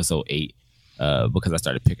on episode 8 because I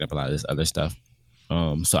started picking up a lot of this other stuff.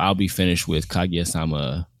 So I'll be finished with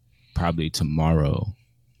Kaguya-sama probably tomorrow,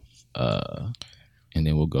 and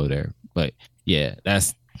then we'll go there. But yeah,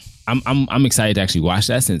 I'm excited to actually watch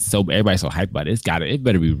that, since everybody's so hyped about it. It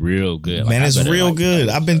better be real good. Man, it's real good.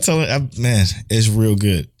 I've been telling, man, it's real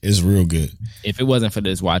good. It's real good. If it wasn't for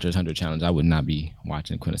this Watchers 100 challenge, I would not be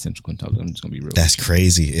watching Quintessential Quintuplets. I'm just gonna be real. That's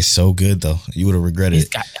crazy. It's so good though. You would have regretted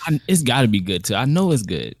it. It's got to be good too. I know it's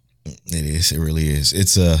good. It is. It really is.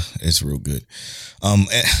 It's real good.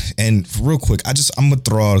 And real quick, I'm gonna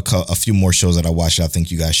throw out a few more shows that I watched that I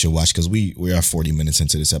think you guys should watch because we are 40 minutes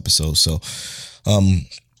into this episode. So,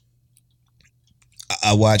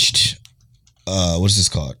 I watched what is this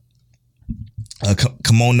called?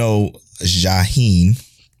 Kimono Jaheen,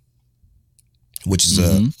 which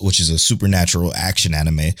is a supernatural action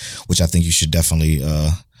anime, which I think you should definitely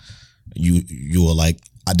you will like.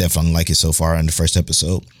 I definitely like it so far in the first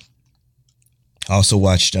episode. I also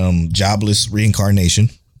watched Jobless Reincarnation.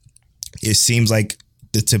 It seems like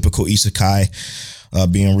the typical isekai,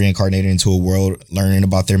 being reincarnated into a world, learning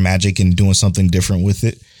about their magic and doing something different with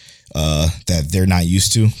it that they're not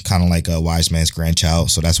used to, kind of like a Wise Man's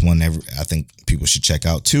Grandchild. So that's one that I think people should check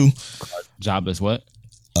out too. Jobless what?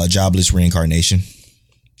 Jobless Reincarnation.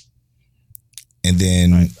 And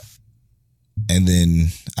then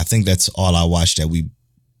I think that's all I watched that we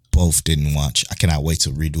both didn't watch. I cannot wait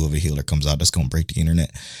till Redo of a Healer comes out. That's gonna break the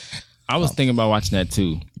internet. I was thinking about watching that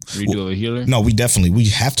too. Redo of a Healer. No, we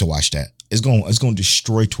have to watch that. It's gonna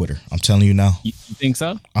destroy Twitter. I'm telling you now. You think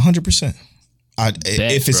so? 100%.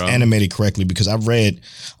 If it's animated correctly, because I've read,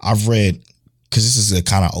 because this is a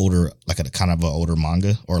kind of older, like a kind of an older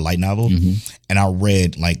manga or light novel, and I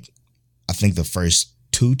read like I think the first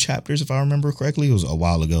 2 chapters, if I remember correctly. It was a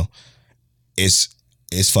while ago. It's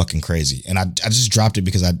fucking crazy, and I just dropped it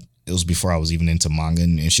because it was before I was even into manga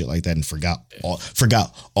and shit like that, and forgot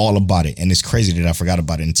all about it. And it's crazy that I forgot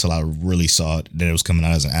about it until I really saw it, that it was coming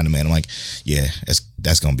out as an anime. And I'm like, yeah,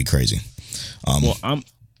 that's gonna be crazy. Well,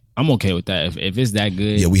 I'm okay with that. If it's that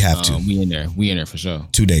good, yeah, we have to. We in there for sure.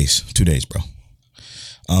 2 days, bro.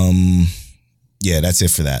 Yeah, that's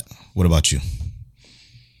it for that. What about you?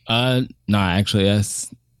 Nah, actually,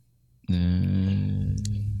 that's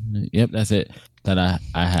yep, that's it that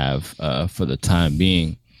I have for the time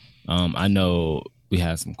being. I know we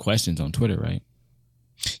have some questions on Twitter, right?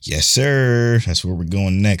 Yes, sir. That's where we're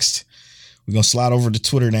going next. We're gonna slide over to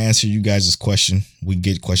Twitter to answer you guys' question. We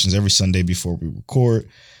get questions every Sunday before we record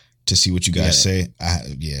to see what you guys say.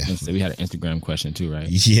 Yeah. So we had an Instagram question too, right?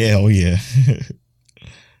 Yeah, oh yeah.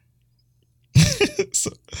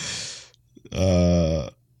 So,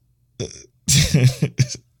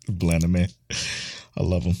 Blender man. I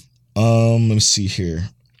love him. Let me see here.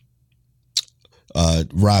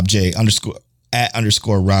 Rob J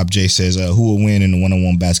 _@ Rob J says, who will win in the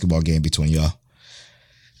 1-on-1 basketball game between y'all?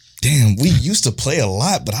 Damn, we used to play a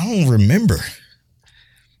lot, but I don't remember.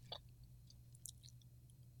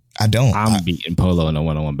 I'm beating Polo in a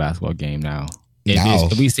 1-on-1 basketball game now.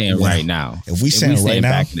 If we saying right now. If we saying right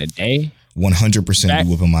now, back in the day, 100% you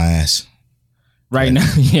whipping my ass. Right now,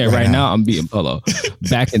 yeah, right now I'm beating Polo.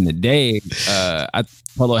 Back in the day,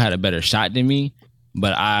 Polo had a better shot than me,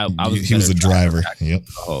 but he was the driver. Yep.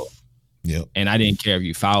 Yep. And I didn't care if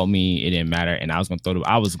you fouled me; it didn't matter. And I was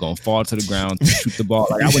gonna fall to the ground to shoot the ball.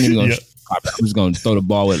 Like I wasn't even gonna. I was gonna throw the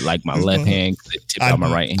ball with like my left hand, tip out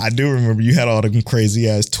my right hand. I do remember you had all the crazy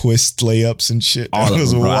ass twist layups and shit. That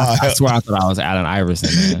was wild. I swear I thought I was Allen Iverson.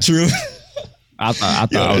 Man. True. I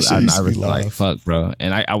thought I was Allen Iverson. Like fuck, bro.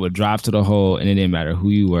 And I would drive to the hole, and it didn't matter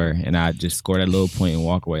who you were, and I just score that little point and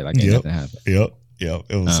walk away like nothing happened. Yep.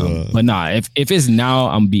 It was. But nah, if it's now,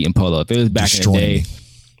 I'm beating Polo. If it was back in the day.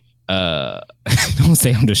 Don't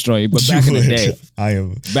say I'm destroying you, but back in the day,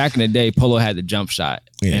 Back in the day, Polo had the jump shot,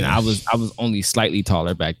 and I was only slightly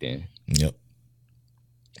taller back then. Yep.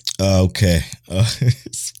 Okay.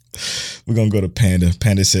 We're gonna go to Panda.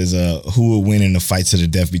 Panda says, "Who will win in the fight to the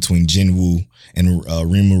death between Jinwoo and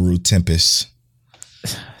Rimuru Tempest?"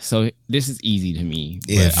 So this is easy to me.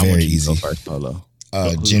 Yeah, but very I want you easy. To go first, Polo.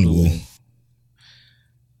 Jinwoo.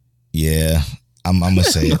 Yeah. I'm gonna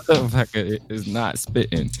say it. Motherfucker is not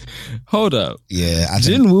spitting. Hold up. Yeah,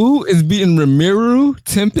 Jinwoo is beating Rimuru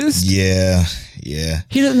Tempest. Yeah.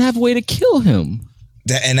 He doesn't have a way to kill him.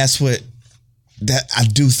 That's what I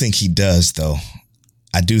do think he does, though.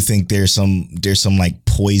 I do think there's some like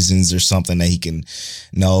poisons or something that he can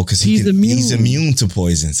because he's immune to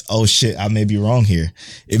poisons. Oh shit, I may be wrong here.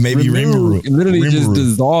 It may be Rimuru. It literally just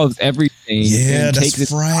dissolves everything. Yeah,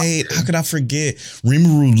 that's right. How could I forget?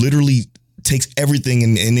 Rimuru literally takes everything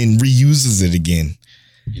and then reuses it again.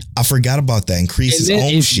 I forgot about that. Increases his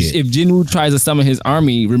own shit. If Jinwoo tries to summon his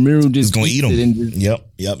army, Rimuru just going to eat him.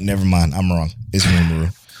 Yep. Never mind. I'm wrong. It's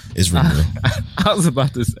Rimuru. I was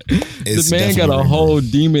about to say, the man got a whole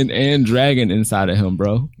demon and dragon inside of him,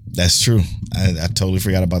 bro. That's true. I totally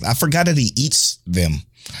forgot about that. I forgot that he eats them.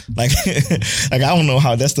 Like I don't know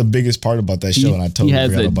how. That's the biggest part about that show, and I totally forgot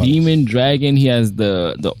about it. He has the demon dragon. He has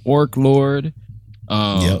the orc lord.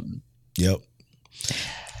 Yep.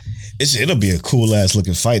 It'll be a cool ass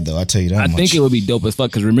looking fight though. I tell you that. I think it would be dope as fuck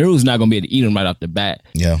because Ramiro's not gonna be able to eat him right off the bat.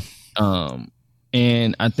 Yeah.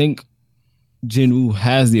 And I think Jinwoo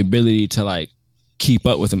has the ability to like keep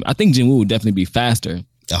up with him. I think Jinwoo would definitely be faster.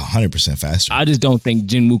 100% faster. I just don't think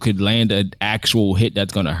Jinwoo could land an actual hit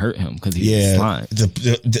that's gonna hurt him because he's slime.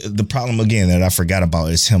 The problem again that I forgot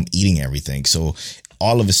about is him eating everything. So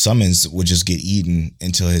all of his summons would just get eaten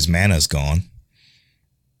until his mana's gone.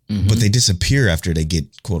 But they disappear after they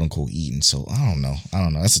get quote unquote eaten. So I don't know.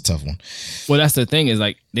 That's a tough one. Well, that's the thing is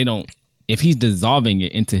like they don't. If he's dissolving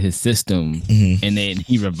it into his system and then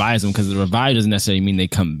he revives them, because the revive doesn't necessarily mean they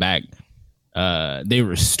come back. They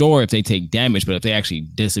restore if they take damage, but if they actually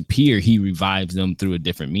disappear, he revives them through a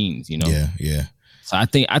different means. You know. Yeah. So I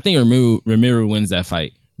think Ramiro wins that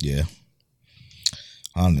fight. Yeah.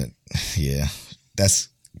 Yeah. That's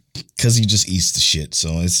because he just eats the shit.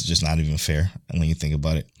 So it's just not even fair when you think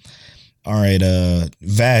about it. All right.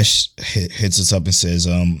 Vash hits us up and says,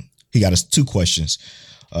 he got us 2 questions.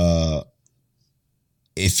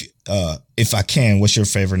 If I can, what's your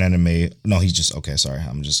favorite anime? No, he's just okay. Sorry,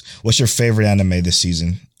 what's your favorite anime this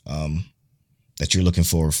season? That you're looking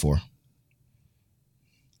forward for?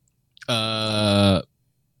 Oh,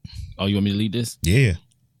 you want me to lead this? Yeah.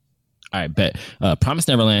 All right, bet. Promise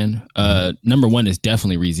Neverland. Number 1 is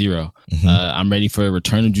definitely ReZero. I'm ready for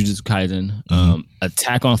Return of Jujutsu Kaisen.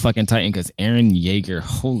 Attack on fucking Titan because Eren Yeager.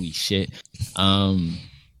 Holy shit.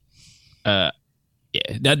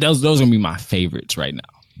 Yeah, those are gonna be my favorites right now.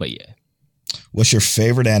 But yeah. What's your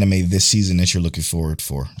favorite anime this season that you're looking forward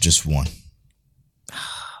for? Just one.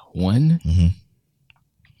 One?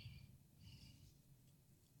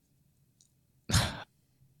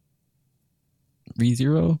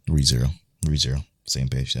 ReZero? ReZero. Same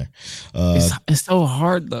page there. It's so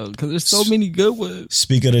hard though because there's so many good ones.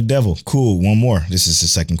 Speak of the devil. Cool. One more. This is the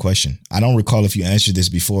second question. I don't recall if you answered this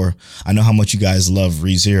before. I know how much you guys love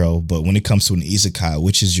ReZero, but when it comes to an isekai,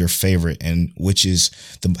 which is your favorite and which has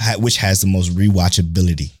the most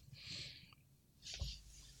rewatchability?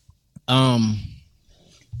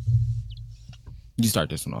 You start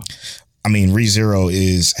this one off. I mean, ReZero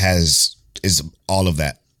is all of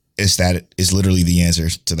that. It's literally the answer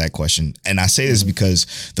to that question. And I say this because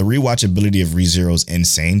the rewatchability of ReZero is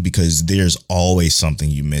insane because there's always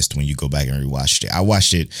something you missed when you go back and rewatched it. I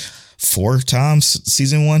watched it 4 times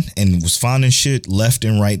season 1 and was finding shit left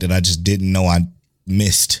and right that I just didn't know I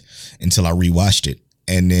missed until I rewatched it.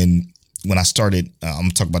 And then when I started, I'm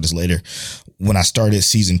gonna talk about this later. When I started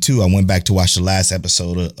season 2, I went back to watch the last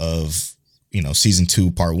episode of season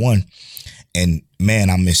 2 part 1. And man,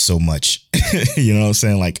 I missed so much, you know what I'm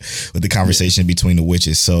saying? Like with the conversation between the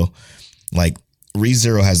witches. So like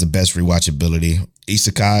ReZero has the best rewatchability.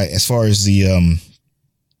 Isekai, as far as the,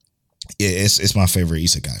 it's my favorite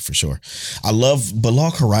isekai for sure. I love, but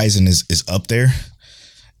Log Horizon is up there.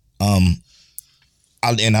 I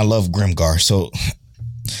love Grimgar. So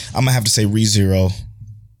I'm gonna have to say ReZero,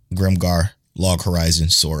 Grimgar, Log Horizon,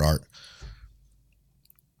 Sword Art.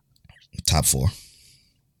 Top 4.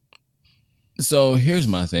 So here's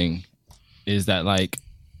my thing is that like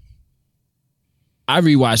I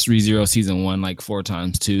rewatched ReZero season 1 like 4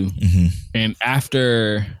 times too. And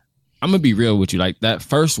after, I'm gonna be real with you, like that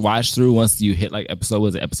first watch through, once you hit like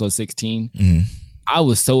episode 16, I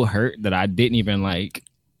was so hurt that I didn't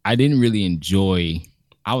really enjoy.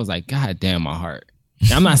 I was like, God damn my heart.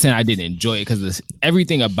 Now, I'm not saying I didn't enjoy it because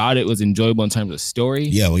everything about it was enjoyable in terms of story.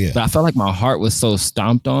 Yeah, well, yeah. But I felt like my heart was so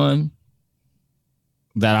stomped on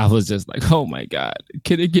that I was just like, oh my God,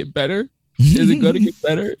 can it get better? Is it going to get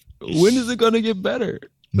better? When is it going to get better?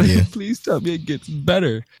 Yeah. Please tell me it gets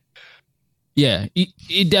better. Yeah,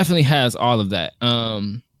 it definitely has all of that.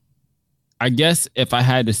 I guess if I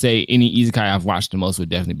had to say any isekai I've watched the most would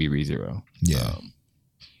definitely be ReZero. Yeah.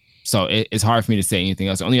 So it's hard for me to say anything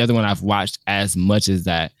else. The only other one I've watched as much as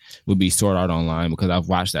that would be Sword Art Online because I've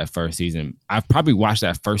watched that first season. I've probably watched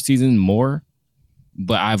that first season more,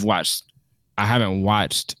 but I haven't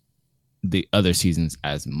watched the other seasons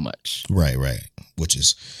as much. Right. Which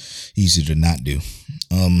is easy to not do.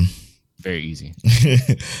 Very easy.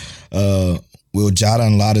 Will Jada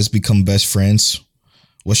and Lattice become best friends?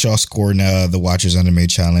 What's y'all score in the Watchers Anime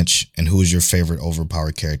Challenge? And who is your favorite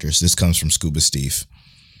overpowered characters? This comes from Scuba Steve.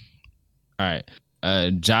 All right.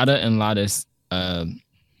 Jada and Lattice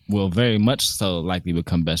will very much so likely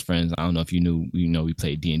become best friends. I don't know if you knew, we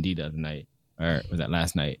played D&D the other night. Or was that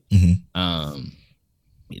last night?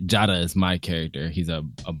 Jada is my character. He's a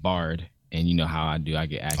bard, and you know how I do. I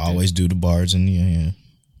get active. Always do the bards, and yeah.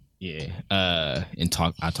 And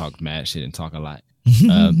talk. I talk mad shit and talk a lot.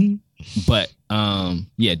 But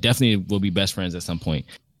yeah, definitely we'll be best friends at some point.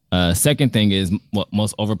 Second thing is what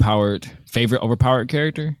favorite overpowered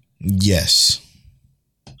character. Yes.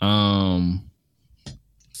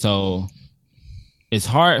 So it's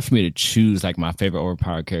hard for me to choose like my favorite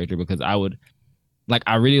overpowered character because I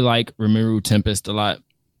really like Rimuru Tempest a lot,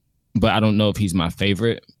 but I don't know if he's my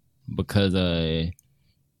favorite because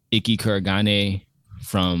Ikki Kuragane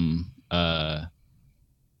from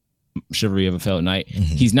Chivalry of a Failed Knight,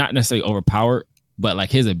 he's not necessarily overpowered, but like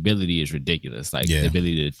his ability is ridiculous. Like the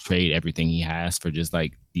ability to trade everything he has for just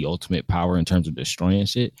like the ultimate power in terms of destroying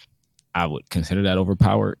shit. I would consider that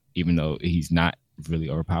overpowered, even though he's not really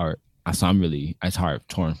overpowered. So it's hard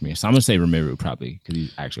torn for me. So I'm gonna say Rimuru probably because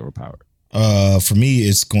he's actually overpowered. For me,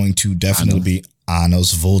 it's going to definitely be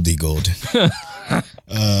Anos Voldigold.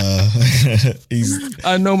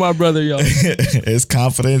 I know my brother, y'all. His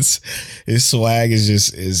confidence, his swag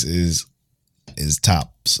is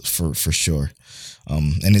tops for sure.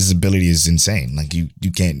 And his ability is insane. Like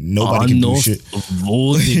nobody can do shit.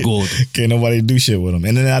 Can't nobody do shit with him.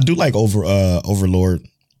 And then I do like Overlord,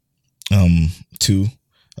 too.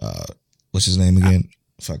 What's his name again?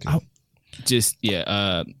 Fuck it.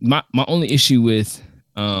 My only issue with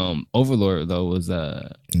Overlord though was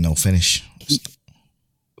no finish.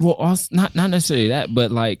 Well, also, not necessarily that,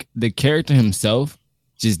 but like the character himself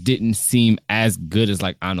just didn't seem as good as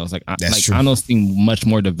like Anos. Like true. Anos seemed much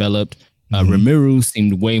more developed. Rimuru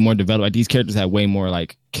seemed way more developed. Like these characters had way more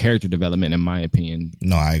like character development, in my opinion.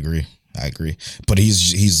 No, I agree. But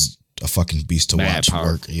he's a fucking beast to watch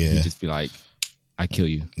work. Yeah, he'd just be like, I kill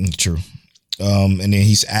you. True. And then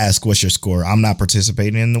he's asked, "What's your score?" I'm not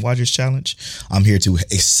participating in the Watchers Challenge. I'm here to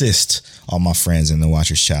assist all my friends in the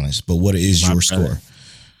Watchers Challenge. But what is your score?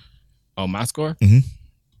 Oh, my score?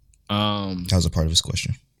 That was a part of his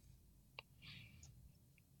question.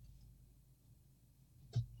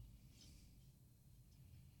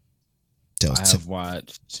 I have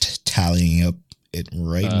watched tallying up it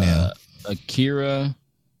right now. Akira.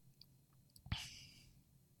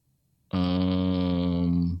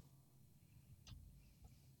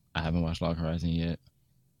 I haven't watched Log Horizon yet.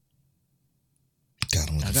 God,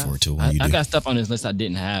 I'm looking forward to it when you do. I got stuff on this list I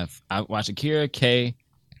didn't have. I watched Akira, K.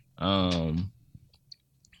 I'm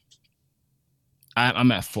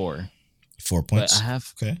at 4. 4 points. But I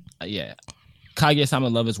have okay. Kaguya-sama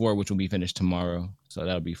Love is War, which will be finished tomorrow. So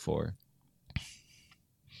that'll be 4.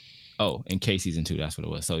 Oh, and K season 2, that's what it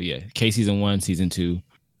was. So yeah, K season 1, season 2,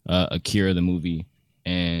 Akira the movie,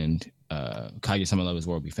 and Kaguya-sama Love is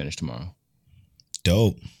War will be finished tomorrow.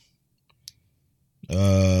 Dope.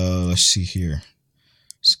 Let's see here.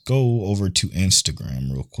 Let's go over to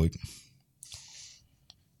Instagram real quick.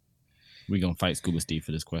 We're gonna fight Scuba Steve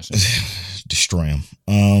for this question. Destroy him.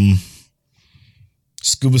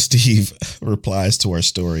 Scuba Steve replies to our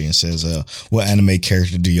story and says, what anime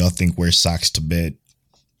character do y'all think wears socks to bed?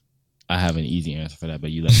 I have an easy answer for that,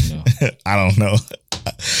 but you let me know. I don't know.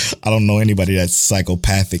 I don't know anybody that's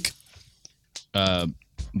psychopathic.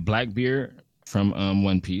 Blackbeard from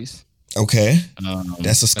One Piece. Okay.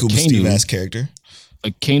 That's a Scuba Steve ass character.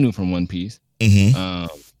 Akainu from One Piece. Mm-hmm.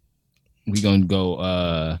 We gonna go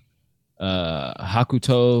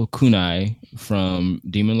Hakuto Kunai from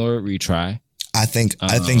Demon Lord Retry. I think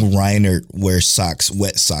Reiner wears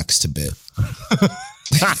wet socks to bed.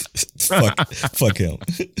 fuck him.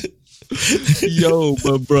 Yo,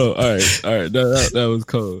 but bro, all right, that was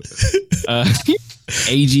cold.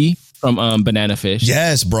 AG from Banana Fish.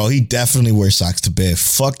 Yes, bro, he definitely wears socks to bed.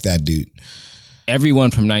 Fuck that dude.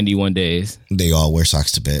 Everyone from 91 Days. They all wear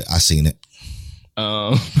socks to bed. I seen it.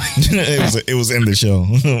 It was in the show.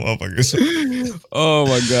 Oh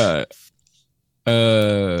my god.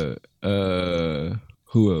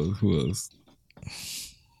 Who else?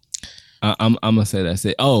 I'm gonna say that's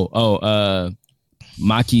it.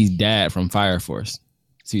 Maki's dad from Fire Force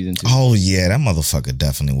season 2. Oh yeah, that motherfucker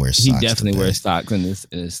definitely wears socks. He definitely wears socks in this.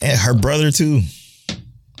 And her brother too.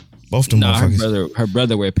 Both them motherfuckers. Her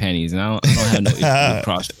brother wear panties, and I don't have no issue with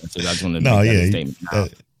cross dressers. I just want to make that statement.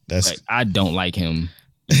 That's like, I don't like him.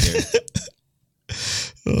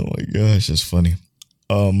 Oh my gosh, that's funny.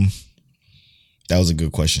 That was a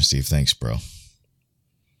good question, Steve. Thanks, bro.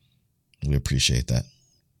 We appreciate that.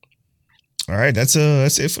 All right, that's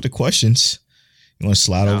it for the questions. You want to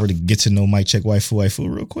slide over to get to know Mike Check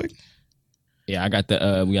Waifu real quick? Yeah, I got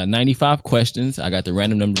we got 95 questions. I got the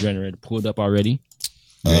random number generator pulled up already.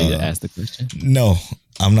 You ready to ask the question? No,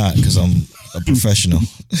 I'm not, because I'm a professional.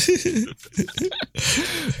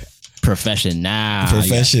 Professional.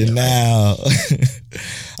 Yeah.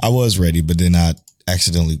 I was ready, but then I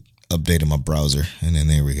accidentally updated my browser, and then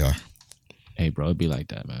there we are. Hey, bro, it'd be like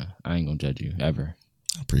that, man. I ain't gonna judge you ever.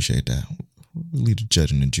 I appreciate that. We leave the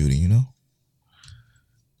judging to Judy, you know.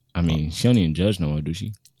 I mean, she don't even judge no more, do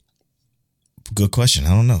she? Good question. I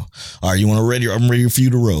don't know. All right, you want to ready? I'm ready for you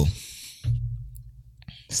to roll.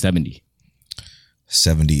 70.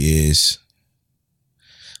 70 is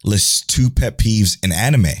list 2 pet peeves in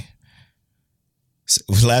anime.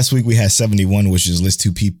 Last week we had 71, which is list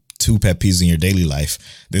 2 pet peeves in your daily life.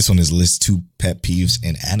 This one is list 2 pet peeves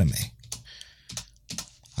in anime.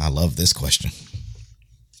 I love this question.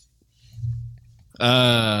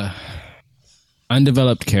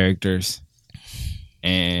 Undeveloped characters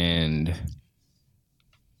and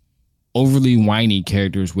overly whiny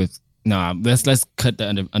characters with let's cut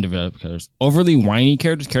the undeveloped characters. Overly whiny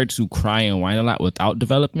characters who cry and whine a lot without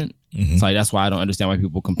development. Mm-hmm. So like, that's why I don't understand why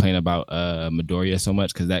people complain about Midoriya so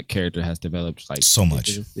much, because that character has developed like so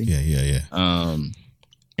much. Yeah.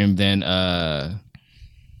 And then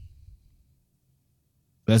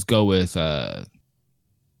let's go with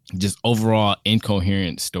just overall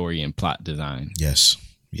incoherent story and plot design. Yes.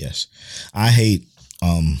 I hate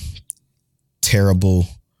terrible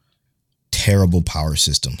power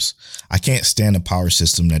systems. I can't stand a power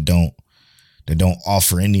system that don't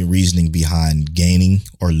offer any reasoning behind gaining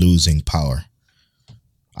or losing power,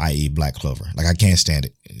 i.e. Black Clover. Like, I can't stand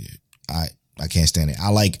it. I can't stand it. I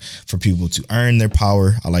like for people to earn their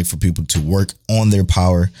power. I like for people to work on their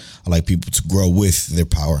power. I like people to grow with their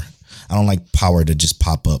power. I don't like power to just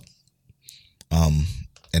pop up.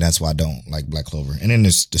 And that's why I don't like Black Clover. And then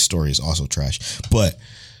the story is also trash. But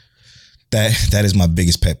that is my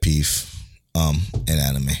biggest pet peeve in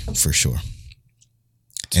anime for sure.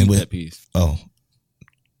 Two pet peeves. Oh,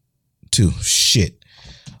 2. Shit.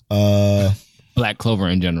 Black Clover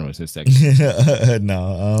in general is his second.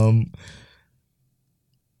 No.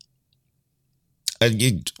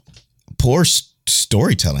 Poor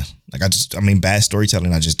storytelling. Like, bad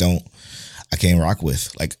storytelling. I can't rock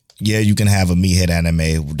with. Like, yeah, you can have a meathead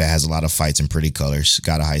anime that has a lot of fights and pretty colors,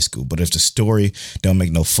 got a high school. But if the story don't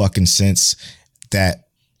make no fucking sense, that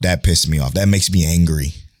pisses me off. That makes me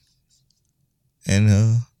angry.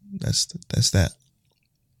 And that's that.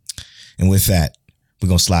 And with that, we're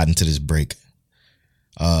gonna slide into this break.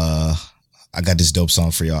 I got this dope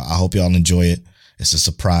song for y'all. I hope y'all enjoy it. It's a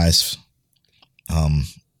surprise.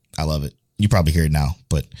 I love it. You probably hear it now,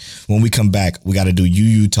 but when we come back, we got to do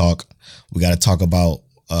Yu talk. We got to talk about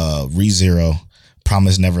ReZero,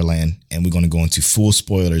 Promise Neverland, and we're going to go into full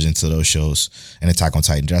spoilers into those shows and Attack on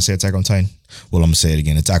Titan. Did I say Attack on Titan? Well, I'm going to say it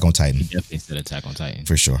again. Attack on Titan. You definitely said Attack on Titan.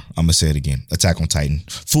 For sure. I'm going to say it again. Attack on Titan.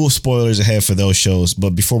 Full spoilers ahead for those shows.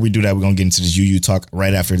 But before we do that, we're going to get into this Yu talk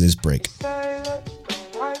right after this break.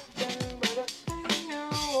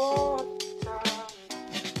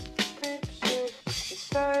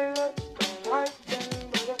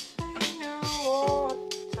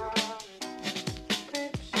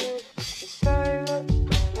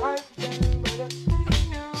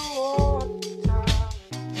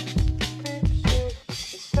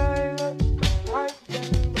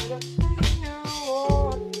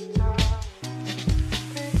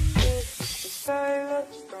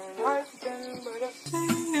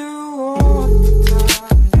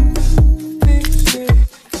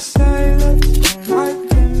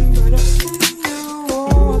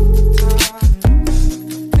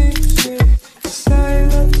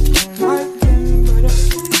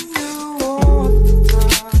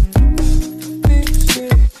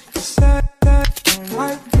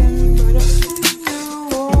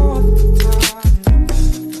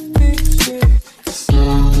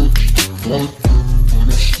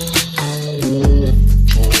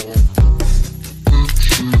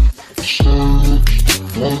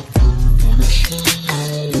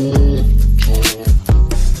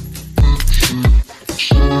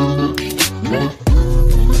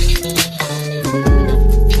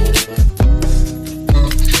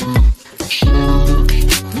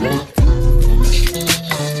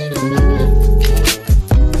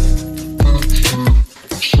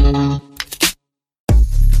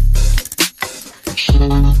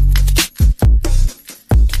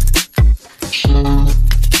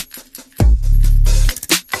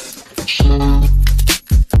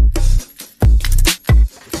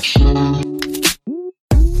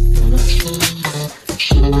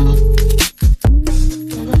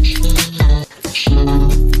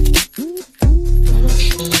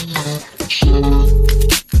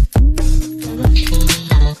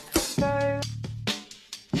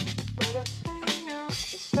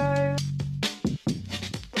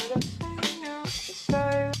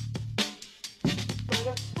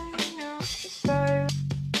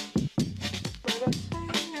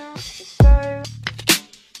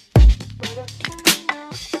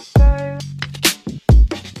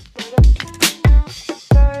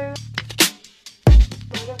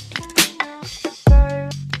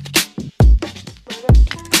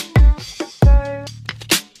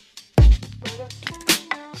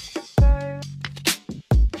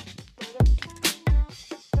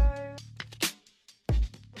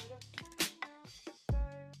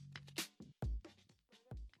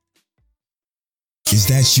 Is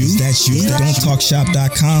that you?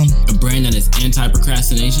 Don'tTalkShop.com. A brand that is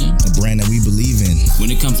anti-procrastination. A brand that we believe in. When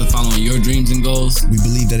it comes to following your dreams and goals, we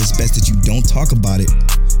believe that it's best that you don't talk about it.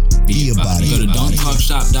 Be about it. Go to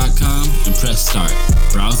Don'tTalkShop.com and press start.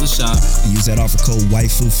 Browse the shop. And use that offer code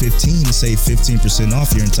WAIFU15 to save 15%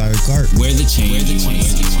 off your entire cart. Wear the change you want to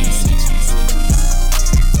see.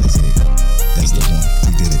 That's it. That's the one.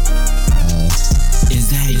 We did it. Is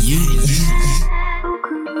that you?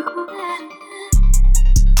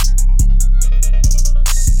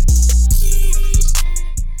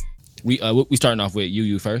 We starting off with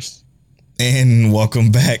you first. And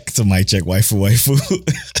welcome back to Mic Check Waifu.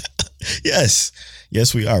 Yes,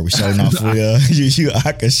 we are. We're starting off with Yu Yu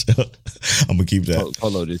Hakusho. I'm gonna keep that.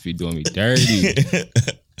 Polo just be doing me dirty.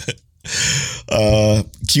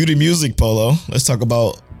 Cue the music, Polo. Let's talk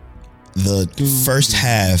about the first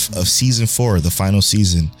half of season 4, the final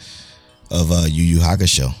season of Yu Yu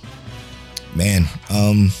Hakusho. Man,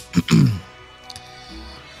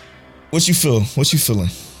 what you feeling?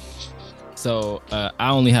 So I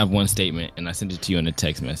only have one statement, and I sent it to you in a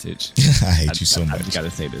text message. I hate you so much. I just gotta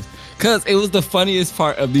say this because it was the funniest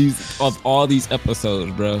part of all these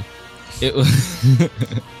episodes, bro. It was.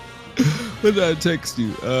 What did I text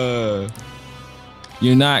you?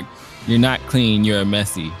 You're not clean. You're a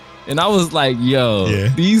messy. And I was like, yo,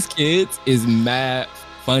 These kids is mad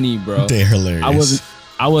funny, bro. They're hilarious.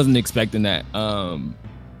 I wasn't expecting that.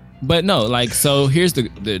 But no, like, so here's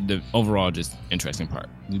the overall just interesting part.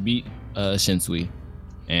 We beat Shinsui,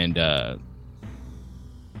 and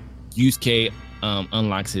Yusuke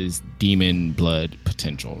unlocks his demon blood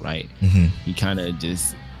potential, right? Mm-hmm. He kind of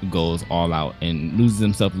just goes all out and loses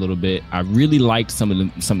himself a little bit. I really liked some of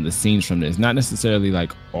the scenes from this. Not necessarily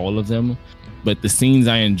like all of them, but the scenes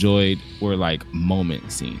I enjoyed were like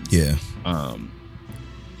moment scenes. Yeah. I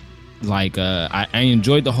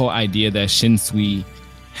enjoyed the whole idea that Shinsui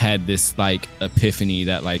had this like epiphany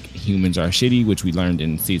that like humans are shitty, which we learned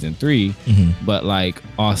in season 3, but like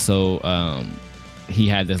also he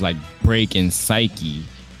had this like break in psyche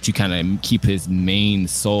to kind of keep his main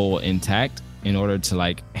soul intact in order to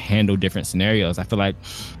like handle different scenarios. I feel like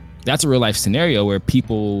that's a real life scenario where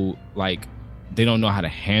people like they don't know how to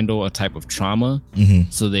handle a type of trauma,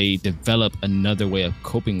 so they develop another way of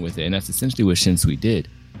coping with it, and that's essentially what Shinsui did.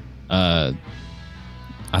 I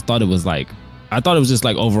thought it was just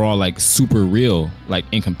like overall like super real, like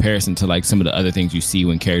in comparison to like some of the other things you see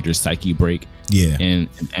when characters psyche break in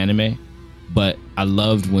anime. But I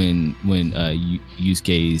loved when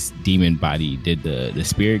Yusuke's demon body did the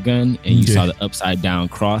spirit gun, and you saw the upside down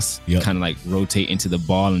cross kind of like rotate into the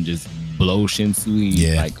ball and just blow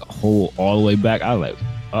Shinsui like whole all the way back. I was like,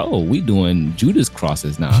 oh, we doing Judas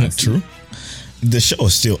crosses now. True. The show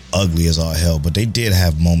is still ugly as all hell, but they did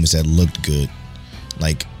have moments that looked good.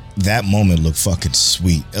 Like that moment looked fucking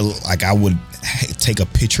sweet. Like I would take a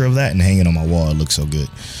picture of that and hang it on my wall. It looked so good.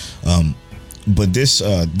 But this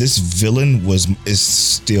villain is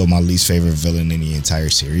still my least favorite villain in the entire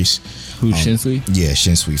series. Who's Shinsui? Yeah,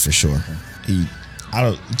 Shinsui for sure.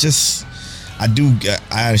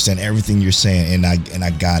 I understand everything you're saying, and I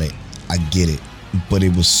got it. I get it. But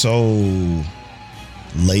it was so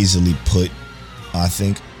lazily put, I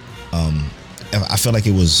think. I feel like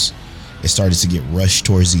it started to get rushed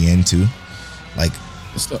towards the end too. Like,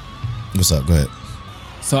 what's up? Go ahead.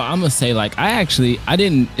 So I'm gonna say, like, I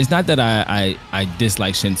didn't. It's not that I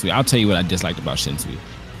dislike Shinsui. I'll tell you what I disliked about Shinsui.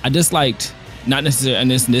 I disliked, not necessarily,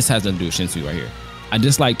 and this has nothing to do with Shinsui right here. I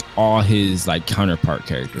disliked all his like counterpart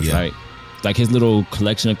characters, right? Like his little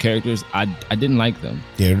collection of characters. I didn't like them.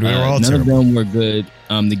 Yeah, they were all none terrible. of them were good.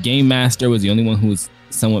 The game master was the only one who was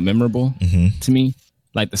somewhat memorable to me.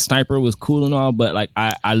 Like the sniper was cool and all, but like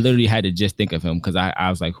I literally had to just think of him because I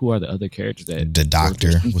was like, who are the other characters that the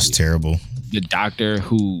doctor was terrible. The doctor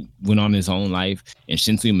who went on his own life, and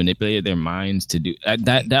Shinsui manipulated their minds to do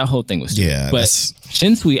that whole thing was stupid. Yeah. But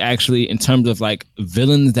Shinsui actually, in terms of like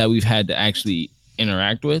villains that we've had to actually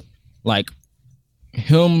interact with, like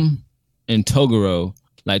him and Toguro,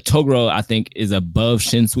 like Toguro I think is above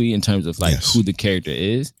Shinsui in terms of like who the character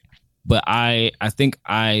is. But I think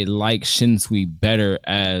I like Shinsui better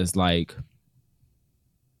as like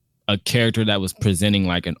a character that was presenting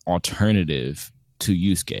like an alternative to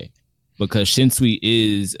Yusuke, because Shinsui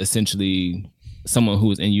is essentially someone who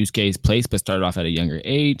was in Yusuke's place but started off at a younger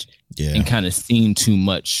age and kind of seen too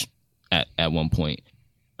much at one point.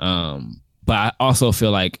 But I also feel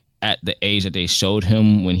like at the age that they showed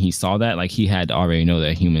him when he saw that, like he had to already know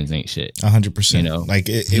that humans ain't shit. 100%. You know, like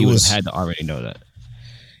he had to already know that.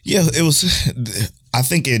 Yeah, it was. I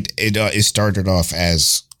think it started off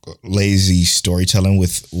as lazy storytelling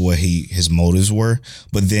with what his motives were,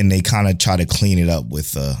 but then they kind of try to clean it up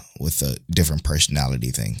with a different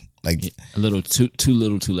personality thing. Like a little too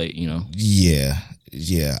little too late, you know? Yeah.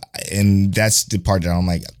 And that's the part that I'm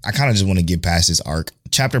like, I kind of just want to get past this arc.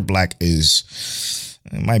 Chapter Black it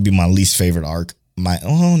might be my least favorite arc. I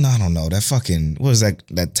don't know. That fucking, what was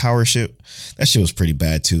that tower shit? That shit was pretty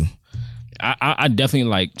bad too. I definitely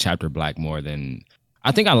like Chapter Black more than,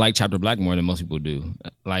 I think I like Chapter Black more than most people do.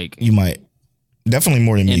 Like, you might. Definitely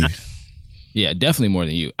more than me. Yeah, definitely more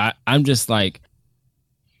than you. I'm just like,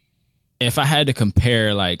 if I had to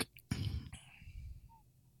compare, like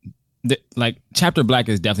Chapter Black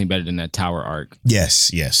is definitely better than that tower arc.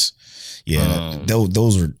 Yes. Yeah.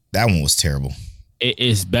 That one was terrible.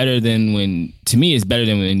 It's better than to me, it's better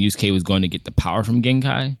than when Yusuke was going to get the power from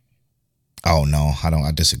Genkai. Oh no,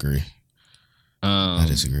 I disagree. I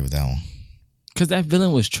disagree with that one. Cause that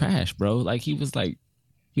villain was trash, bro. Like he was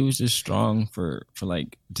just strong for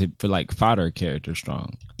fodder character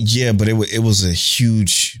strong. Yeah, but it was a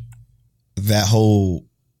huge, that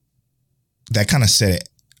kind of set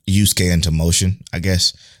Yusuke into motion, I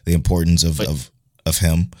guess. The importance of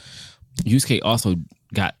him. Yusuke also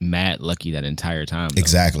got mad lucky that entire time, though.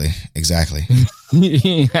 Exactly.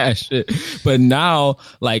 Yeah, shit. But now,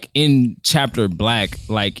 like in Chapter Black,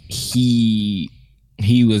 like he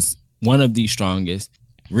was one of the strongest,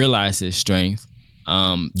 realized his strength,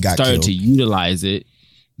 started killed. to utilize it.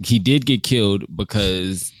 He did get killed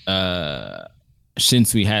because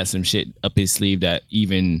Shinsui had some shit up his sleeve that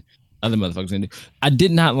even other motherfuckers didn't do. I did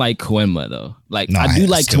not like Koenma though. Like I do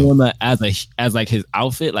like Koenma as like his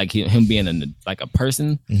outfit, like him being a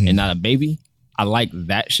person and not a baby. I like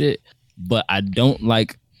that shit, but I don't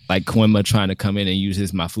like Koenma trying to come in and use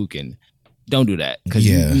his Mafuken. Don't do that because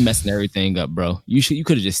you're messing everything up, bro. You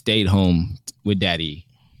could have just stayed home with daddy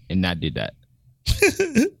and not did that.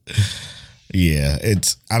 Yeah,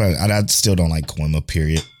 I still don't like Koenma,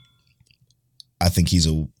 period. I think he's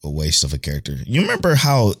a waste of a character. You remember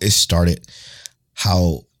how it started?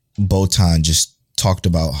 How Botan just talked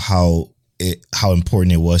about how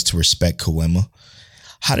important it was to respect Koenma.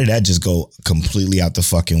 How did that just go completely out the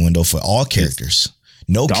fucking window for all characters?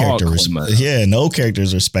 No character, no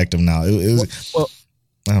characters respect him now. It was,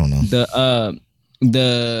 I don't know.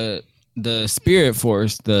 The Spirit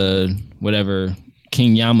Force, the whatever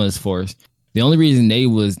King Yama's force. The only reason they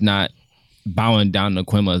was not bowing down to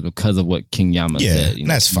Koenma is because of what King Yama said.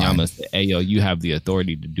 That's fine. Yama said, "Hey, yo, you have the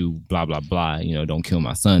authority to do blah blah blah. You know, don't kill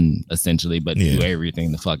my son, essentially, but do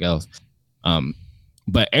everything the fuck else."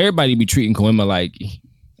 But everybody be treating Koenma like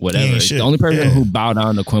whatever. The only person who bowed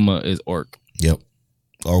down to Koenma is Orc. Yep,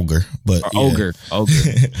 Ogre. Ogre.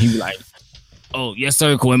 He be like, "Oh yes,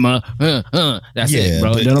 sir, Koenma." That's it,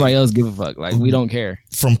 bro. Nobody else give a fuck. Like we don't care.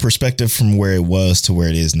 From perspective from where it was to where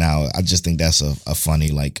it is now, I just think that's a funny,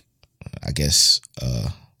 like, I guess,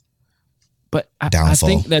 but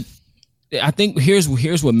downfall. I think here's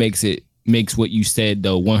what makes what you said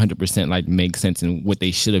though 100% like make sense, and what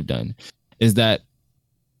they should have done is that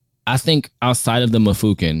I think outside of the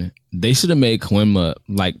Mafuken, they should have made Koenma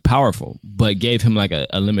like powerful, but gave him like a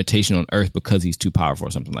limitation on Earth because he's too powerful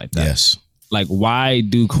or something like that. Yes. Like why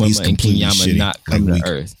do Koenma and King Yama not come to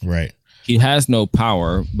Earth? Right. He has no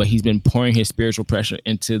power, but he's been pouring his spiritual pressure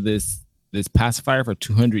into this pacifier for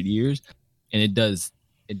 200 years, and it does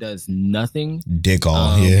nothing. Dick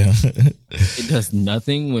all, yeah. It does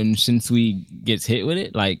nothing when Shinsui gets hit with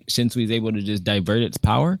it. Like Shinsui is able to just divert its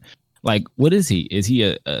power. Like, what is he? Is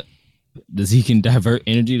he does he can divert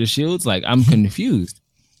energy to shields? Like, I'm confused.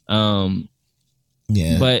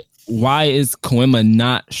 Yeah. But why is Koenma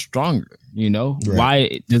not stronger? You know,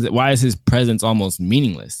 right. Why is his presence almost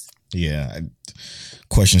meaningless? Yeah.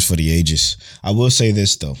 Questions for the ages. I will say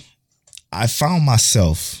this though. I found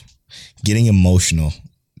myself getting emotional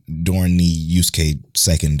during the Yusuke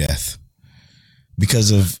second death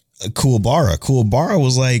because of Kuwabara. Kuwabara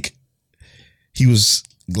was like, he was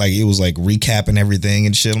like, it was like recapping everything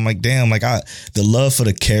and shit. I'm like, damn, like the love for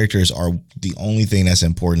the characters are the only thing that's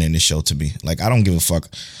important in this show to me. Like, I don't give a fuck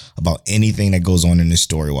about anything that goes on in this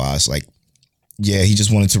story wise. Like, yeah, he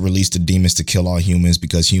just wanted to release the demons to kill all humans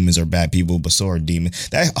because humans are bad people, but so are demons.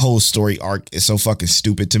 That whole story arc is so fucking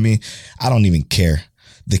stupid to me. I don't even care.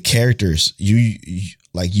 The characters, you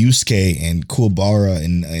like Yusuke and Kuwabara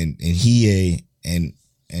and Hiei and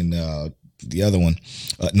the other one.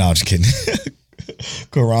 No, I'm just kidding.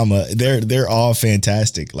 Kurama. They're all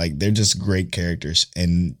fantastic. Like, they're just great characters,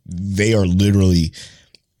 and they are literally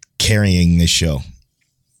carrying this show.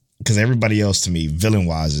 Because everybody else, to me, villain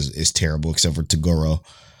wise, is terrible except for Toguro.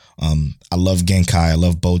 I love Genkai. I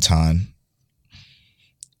love Botan.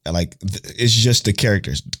 Like, it's just the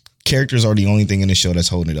characters. characters are the only thing in the show that's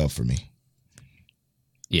holding it up for me.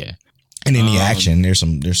 Yeah. And in the action, there's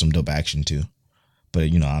some dope action too. But I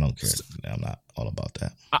don't care. I'm not all about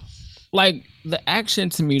that. Like the action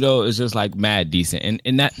to me though is just like mad decent,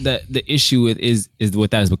 and that the issue is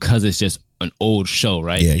with that is because it's just an old show,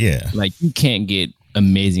 right? Yeah. Like you can't get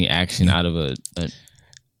amazing action out of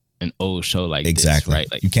an old show like this, right?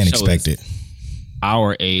 Like you can't expect it.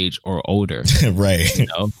 Our age or older, right?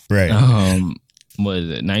 Right. What is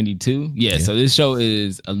it? 92? Yeah. So this show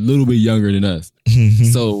is a little bit younger than us.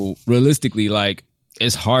 So realistically, like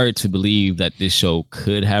it's hard to believe that this show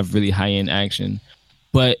could have really high end action,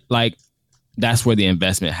 but like that's where the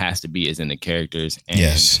investment has to be, is in the characters. And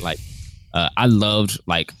like I loved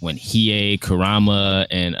like when Hiei, Kurama,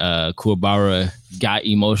 and Kuwabara got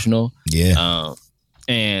emotional. Yeah.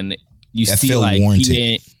 And you that see like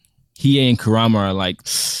Hiei and Kurama are like,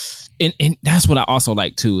 and that's what I also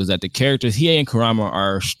like too, is that the characters Hiei and Kurama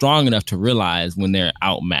are strong enough to realize when they're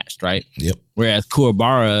outmatched, right? Yep. Whereas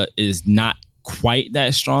Kuwabara is not quite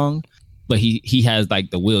that strong, but he has like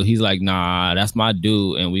the will. He's like, nah, that's my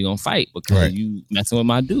dude, and we gonna fight because you messing with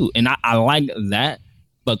my dude. And I like that,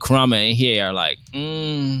 but Kurama and Hiei are like,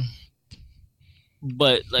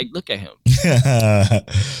 but like, look at him.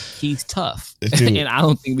 He's tough. And I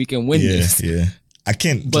don't think we can win this. Yeah. I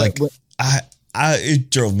can't, but it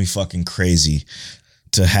drove me fucking crazy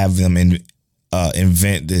to have them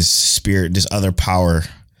invent this spirit, this other power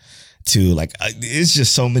to like, it's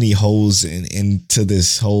just so many holes into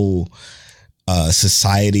this whole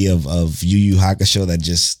society of Yu Yu Hakusho that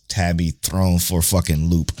just had me thrown for a fucking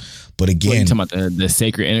loop. But again, you talking about the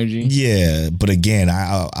sacred energy? Yeah, but again,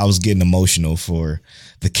 I was getting emotional for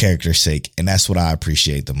the character's sake, and that's what I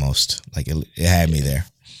appreciate the most. Like it had me there,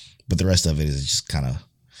 but the rest of it is just kind of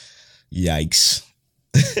yikes.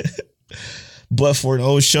 But for an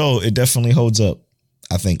old show, it definitely holds up.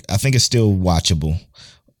 I think it's still watchable.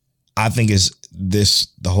 I think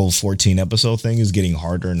the whole 14 episode thing is getting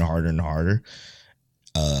harder and harder and harder.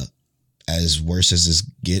 As worse as this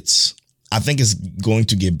gets. I think it's going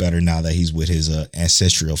to get better now that he's with his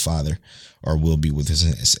ancestral father, or will be with his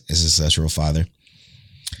ancestral father.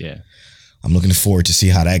 Yeah. I'm looking forward to see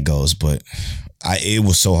how that goes, but it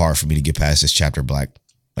was so hard for me to get past this chapter black.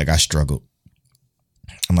 Like I struggled.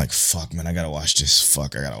 I'm like, fuck, man, I gotta watch this.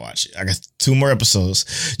 Fuck, I gotta watch it. I got 2 more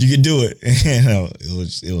episodes. You can do it.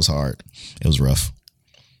 It was hard. It was rough.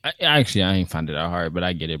 I ain't find it that hard, but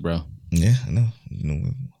I get it, bro. Yeah, I know.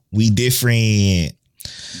 We different.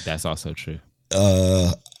 That's also true.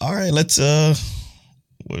 All right, let's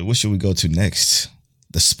what should we go to next?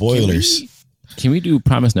 The spoilers. Can we do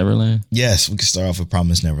Promise Neverland? Yes, we can start off with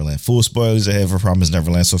Promise Neverland. Full spoilers ahead for Promise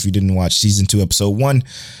Neverland. So if you didn't watch season 2, episode 1,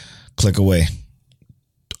 click away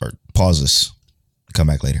or pause this. Come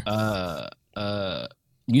back later.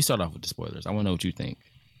 You start off with the spoilers. I want to know what you think.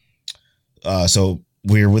 So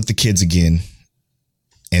we're with the kids again,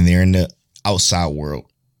 and they're in the outside world,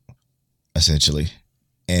 essentially.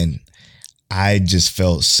 And I just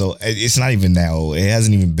felt so, it's not even that old. It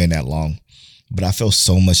hasn't even been that long, but I felt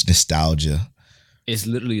so much nostalgia. It's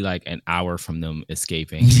literally like an hour from them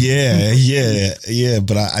escaping. Yeah.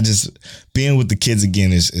 But I just, being with the kids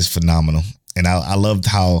again is phenomenal. And I loved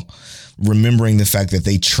how, remembering the fact that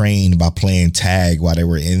they trained by playing tag while they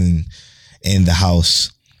were in the house,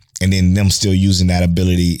 and then them still using that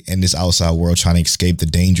ability in this outside world, trying to escape the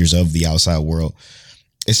dangers of the outside world.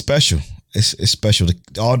 It's special. It's special.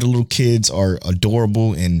 All the little kids are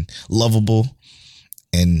adorable and lovable,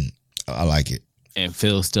 and I like it. And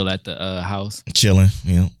Phil's still at the house, chilling.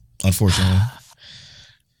 Unfortunately.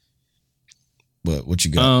 But what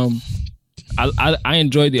you got? I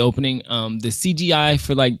enjoyed the opening. The CGI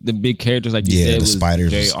for like the big characters, like you said, was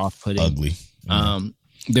spiders very off-putting. Ugly.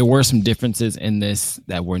 There were some differences in this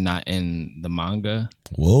that were not in the manga.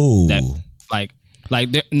 Whoa. That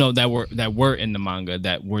were in the manga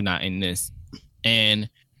that were not in this. And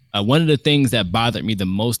one of the things that bothered me the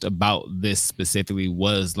most about this specifically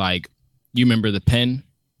was, like, you remember the pen?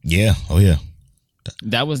 Yeah. Oh yeah.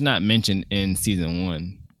 That was not mentioned in season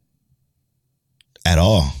 1 at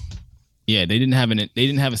all. Yeah, they didn't have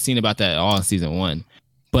a scene about that at all in season 1.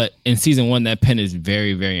 But in season 1, that pen is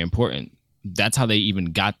very, very important. That's how they even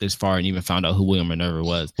got this far and even found out who William Minerva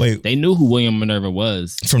was. Wait, they knew who William Minerva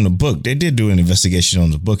was from the book. They did do an investigation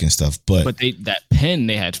on the book and stuff, but that pen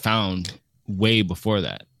they had found way before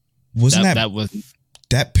that.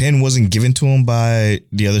 That pen wasn't given to him by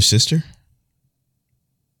the other sister?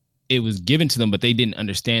 It was given to them, but they didn't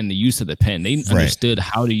understand the use of the pen. They understood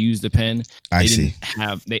how to use the pen.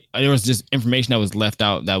 There was just information that was left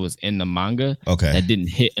out that was in the manga. Okay. That didn't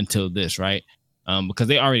hit until this, right? Because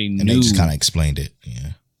they already knew. And they just kind of explained it.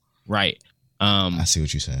 Yeah. right? I see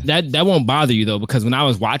what you're saying. That won't bother you though, because when I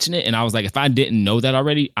was watching it and I was like, if I didn't know that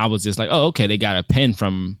already, I was just like, oh, okay, they got a pen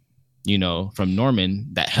from Norman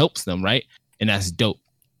that helps them, right? And that's dope.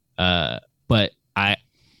 But I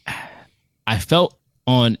felt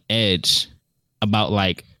on edge about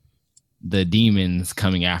like the demons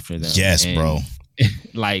coming after them. Yes, and, bro.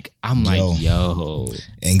 Like I'm like, yo,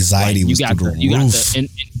 anxiety was through the roof.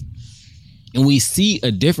 And we see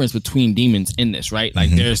a difference between demons in this, right? Like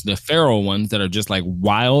there's the feral ones that are just like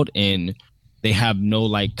wild and they have no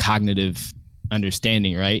like cognitive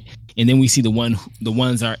understanding, right? And then we see the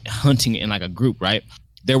ones that are hunting in like a group, right?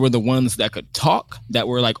 There were the ones that could talk that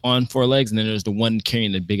were like on 4 legs, and then there's the one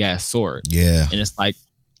carrying the big ass sword. Yeah. And it's like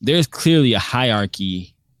there's clearly a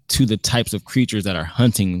hierarchy to the types of creatures that are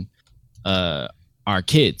hunting our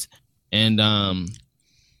kids. And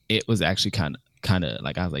it was actually kind of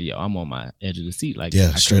like I was like, yo, I'm on my edge of the seat. Like,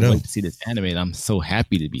 yeah, I straight can't up. wait to see this anime. And I'm so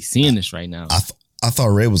happy to be seeing this right now. I thought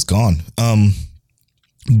Ray was gone.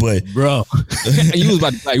 But bro, you was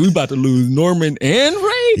about to like we about to lose Norman and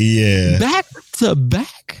Ray. Yeah, back to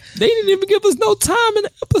back. They didn't even give us no time in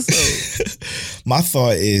the episode. My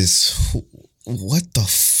thought is, what the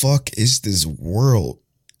fuck is this world?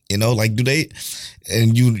 You know, like do they?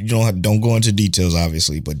 And you don't go into details,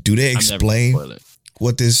 obviously, but do they explain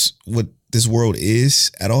what this world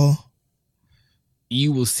is at all?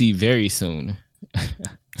 You will see very soon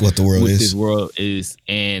what the world what is. This world is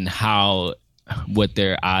and what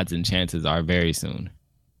their odds and chances are very soon.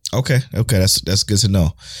 Okay, that's good to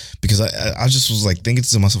know, because I just was like thinking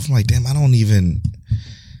to myself, I'm like, damn, I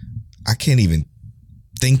can't even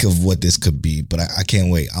think of what this could be, but I can't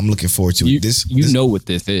wait. I'm looking forward to it. This know what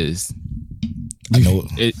this is. I know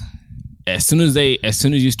it. As soon as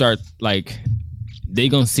you start, like, they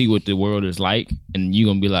gonna see what the world is like, and you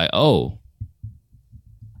gonna be like, oh,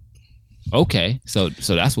 okay, so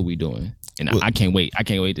that's what we doing, and I can't wait. I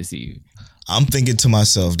can't wait to see you. I'm thinking to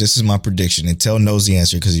myself, this is my prediction, and Tell knows the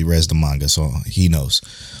answer because he read the manga, so he knows.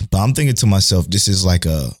 But I'm thinking to myself, this is like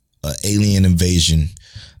a alien invasion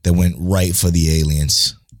that went right for the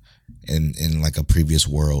aliens in like a previous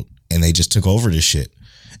world, and they just took over this shit,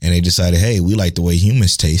 and they decided, hey, we like the way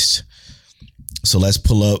humans taste, so let's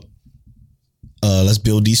pull up, let's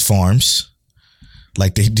build these farms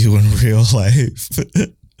like they do in real life.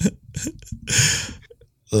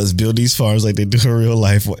 Let's build these farms like they do in real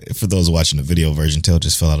life. For those watching the video version, Tell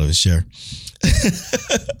just fell out of his chair.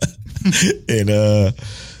 and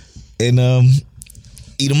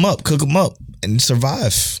eat them up, cook them up, and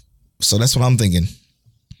survive. So that's what I'm thinking.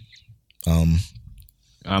 I'm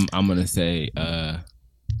gonna say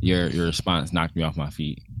your response knocked me off my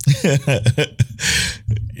feet.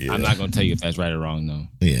 Yeah. I'm not gonna tell you if that's right or wrong though.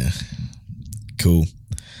 Yeah, cool.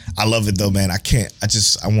 I love it though, man. I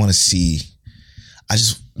want to see.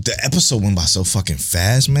 The episode went by so fucking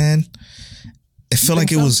fast, man. It felt like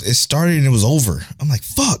it started and it was over. I'm like,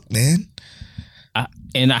 fuck, man.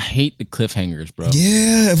 And I hate the cliffhangers, bro.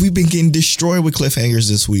 Yeah, we've been getting destroyed with cliffhangers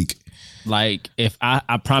this week. Like, if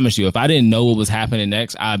I promise you, if I didn't know what was happening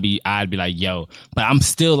next, I'd be like, yo. But I'm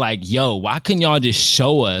still like, yo, why couldn't y'all just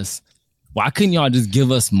show us? Why couldn't y'all just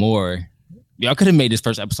give us more? Y'all could have made this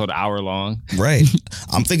first episode an hour long. Right.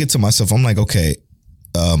 I'm thinking to myself, I'm like, okay,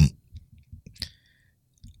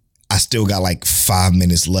 I still got like 5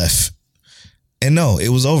 minutes left. And no, it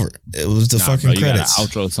was over. It was the fucking credits. You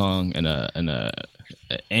got an outro song and a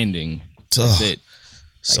ending. That's it.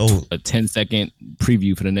 So a 10-second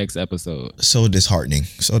preview for the next episode. So disheartening.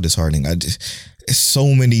 It's so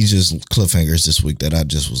many just cliffhangers this week that I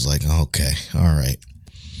just was like, okay, all right.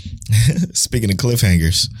 Speaking of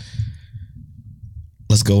cliffhangers,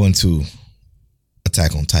 let's go into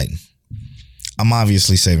Attack on Titan. I'm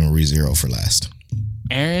obviously saving ReZero for last.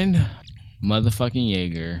 Eren motherfucking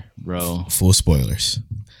Yeager, bro. Full spoilers.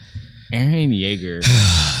 Eren Yeager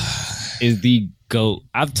is the GOAT.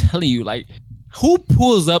 I'm telling you, like, who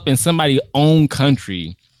pulls up in somebody's own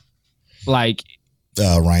country? Like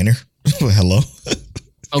Reiner. Hello.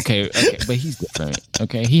 Okay, but he's different.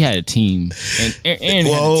 Okay, he had a team, and Eren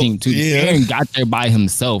had a team too. Yeah. Eren got there by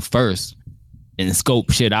himself first and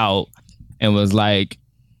scoped shit out and was like,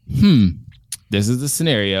 this is the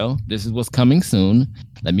scenario. This is what's coming soon.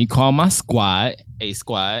 Let me call my squad. Hey,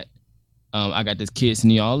 squad. I got this kid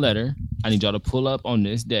sending y'all a letter. I need y'all to pull up on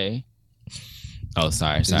this day. Oh,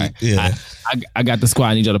 sorry. Yeah. I got the squad.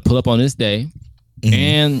 I need y'all to pull up on this day. Mm-hmm.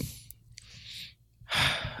 And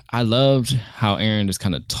I loved how Eren just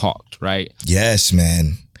kind of talked, right? Yes,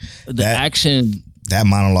 man. That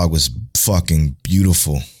monologue was fucking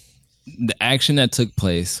beautiful. The action that took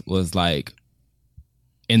place was like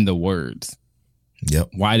in the words. Yep.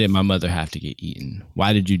 Why did my mother have to get eaten?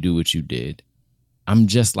 Why did you do what you did? I'm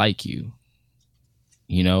just like you.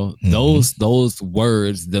 You know, those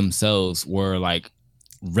words themselves were like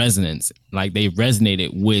resonance. Like they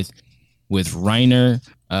resonated with Reiner,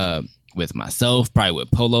 with myself, probably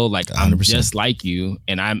with Polo. Like 100%. I'm just like you,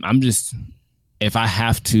 and I'm just, if I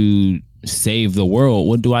have to save the world,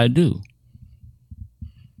 what do I do?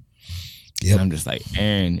 Yep. And I'm just like,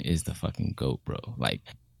 Eren is the fucking GOAT, bro. Like,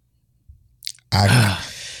 I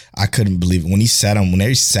couldn't believe it when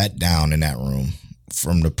they sat down in that room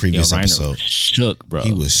from the previous episode. Shook, bro.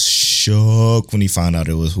 He was shook when he found out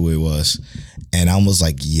it was who it was, and I was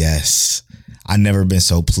like, yes. I never been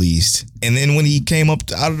so pleased. And then when he came up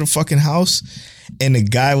out of the fucking house, and the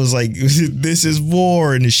guy was like, "This is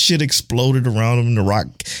war," and the shit exploded around him, and the rock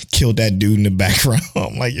killed that dude in the background.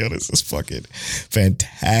 I'm like, yo, this is fucking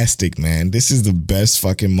fantastic, man. This is the best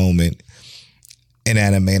fucking moment in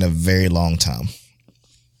anime in a very long time.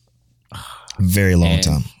 Very long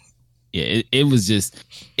time. Yeah, it's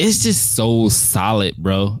just so solid,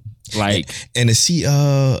 bro. Like, and to see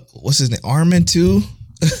what's his name, Armin too.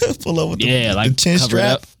 Pull up with the chin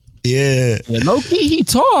strap. Up. Yeah, low key, he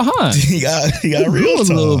tall, huh? he got real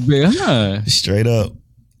tall. A little bit, huh? Straight up,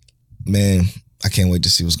 man. I can't wait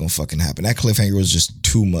to see what's gonna fucking happen. That cliffhanger was just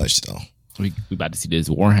too much, though. We about to see this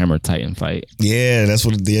Warhammer Titan fight. Yeah, that's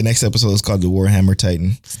what the next episode is called, the Warhammer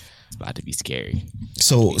Titan. It's about to be scary.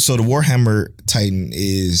 So the Warhammer Titan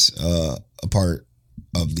is a part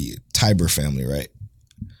of the Tiber family, right?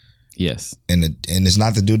 Yes. And it's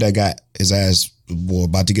not the dude that got his ass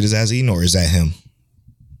about to get his ass eaten, or is that him?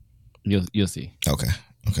 You'll see. Okay.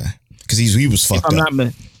 Because he was fucked up.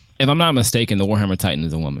 If I'm not mistaken, the Warhammer Titan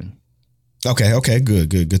is a woman. Okay.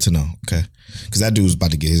 Good to know. Okay. Because that dude was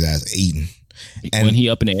about to get his ass eaten. And when he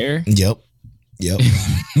up in the air? Yep.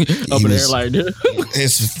 Up in the air like this.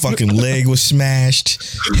 His fucking leg was smashed,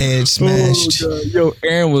 head smashed. Oh, yo,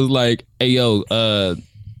 Eren was like, "Hey, yo,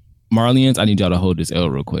 Marlians, I need y'all to hold this L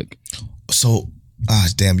real quick." So,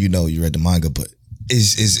 damn, you read the manga, but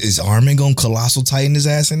is Armin gonna colossal tighten his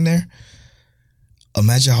ass in there?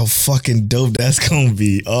 Imagine how fucking dope that's gonna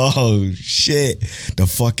be. Oh shit, the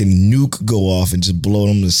fucking nuke go off and just blow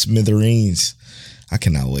them to smithereens. I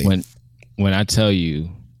cannot wait. When I tell you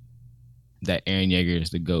that Eren Yeager is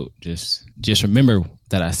the GOAT, just remember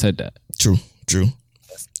that I said that. True.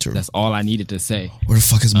 That's all I needed to say. Where the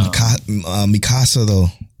fuck is Mikasa though?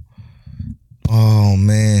 Oh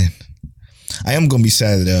man, I am gonna be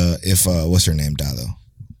sad if what's her name die though.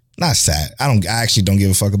 Not sad. I actually don't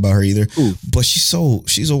give a fuck about her either. Ooh. But she's a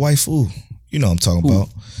waifu. You know what I'm talking about.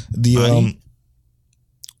 The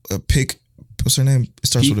Pick. What's her name? It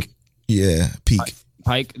starts with a Peak.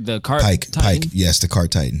 Pike. The cart. Pike. Yes, the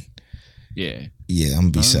cart titan. Yeah. Yeah,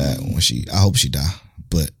 I'm gonna be sad when I hope she die,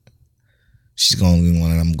 but she's gonna be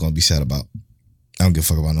one that I'm gonna be sad about. I don't give a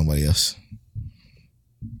fuck about nobody else.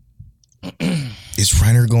 Is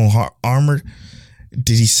Reiner going armored?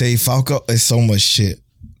 Did he save Falco? There's so much shit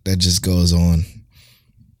that just goes on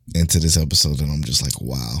into this episode, and I'm just like,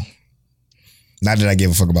 wow. Not that I give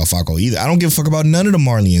a fuck about Falco either. I don't give a fuck about none of the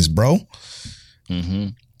Marlians, bro. Mm-hmm.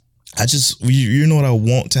 I just, you know what I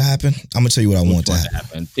want to happen? I'm gonna tell you what I want to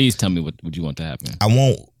happen. Please tell me what you want to happen. I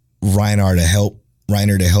want Reiner to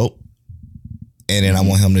help, and then I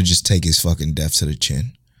want him to just take his fucking death to the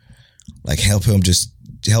chin. Like help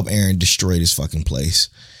Eren destroy this fucking place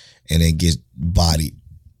and then get bodied.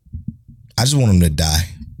 I just want him to die.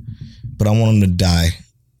 But I want him to die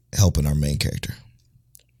helping our main character.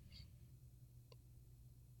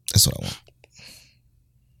 That's what I want.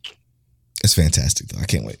 It's fantastic though. I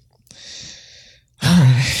can't wait.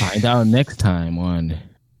 Find out next time on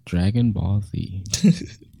Dragon Ball Z.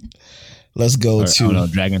 Let's go to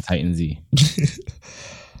Dragon Titan Z.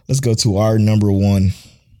 Let's go to our number one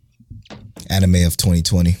anime of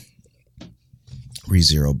 2020.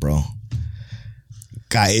 ReZero, bro.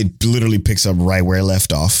 Guy, it literally picks up right where it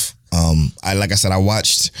left off. Like I said, I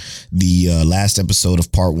watched the last episode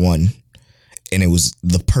of part 1, and it was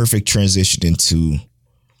the perfect transition into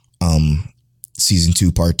season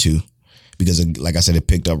 2, part 2. Because, like I said, it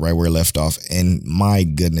picked up right where it left off. And my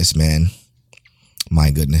goodness, man. My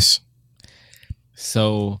goodness.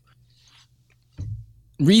 So,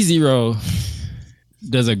 ReZero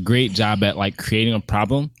does a great job at like creating a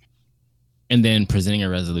problem and then presenting a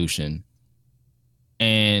resolution.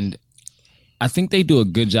 And I think they do a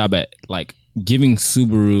good job at like giving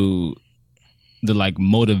Subaru the like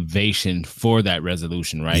motivation for that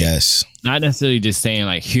resolution, right? Yes. Not necessarily just saying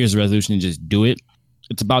like, here's the resolution, just do it.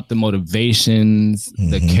 It's about the motivations,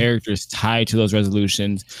 the characters tied to those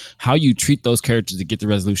resolutions, how you treat those characters to get the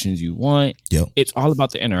resolutions you want. Yep. It's all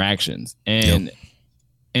about the interactions. And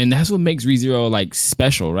And that's what makes ReZero like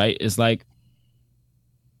special, right? It's like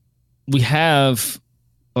we have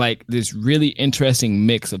like this really interesting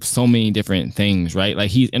mix of so many different things, right? Like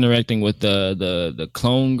he's interacting with the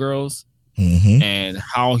clone girls and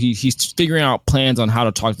how he's figuring out plans on how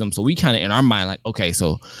to talk to them. So we kind of in our mind like, okay,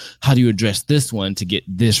 so how do you address this one to get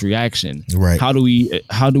this reaction? Right. How do we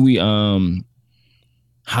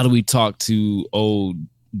talk to old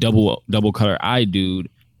double color eye dude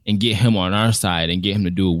and get him on our side and get him to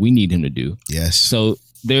do what we need him to do? Yes. So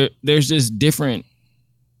there's just different.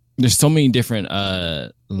 There's so many different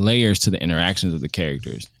layers to the interactions of the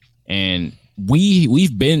characters, and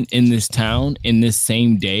we've been in this town in this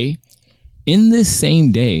same day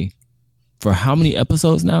for how many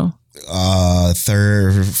episodes now?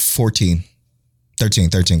 13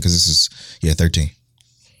 because this is 13.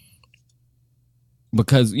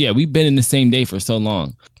 Because we've been in the same day for so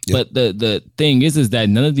long. Yep. But the thing is that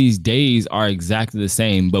none of these days are exactly the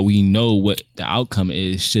same, but we know what the outcome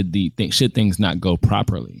is should things not go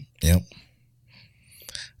properly. Yep.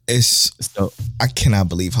 I cannot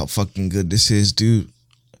believe how fucking good this is, dude.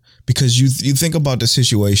 Because you think about the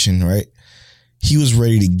situation, right? He was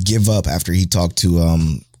ready to give up after he talked to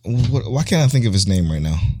why can't I think of his name right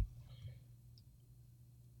now?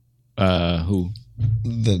 Who?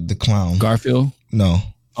 The clown. Garfield? No.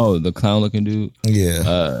 Oh, the clown looking dude?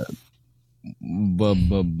 Yeah. What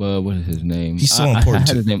is his name? He's so important.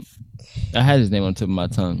 I had his name on the tip of my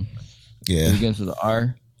tongue. Yeah. It begins with the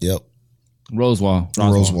R. Yep. Roswell.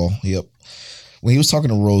 Yep. When he was talking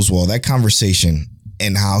to Roswell, that conversation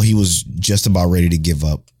and how he was just about ready to give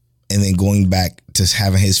up, and then going back to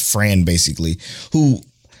having his friend basically,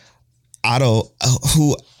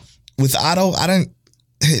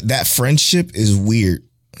 that friendship is weird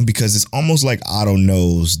because it's almost like Otto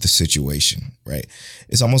knows the situation, right?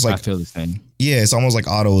 It's almost like I feel the same. Yeah, it's almost like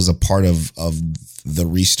Otto is a part of the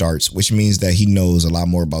restarts, which means that he knows a lot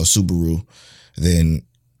more about Subaru than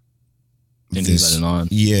he's letting on.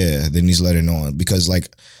 Yeah, then he's letting on because like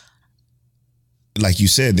you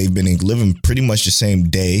said, they've been living pretty much the same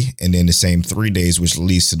day and then the same 3 days, which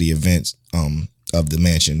leads to the events of the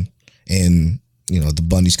mansion and the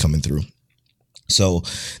Bundys coming through. So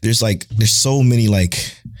there's so many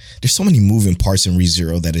moving parts in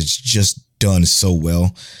ReZero that it's just done so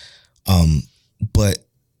well. But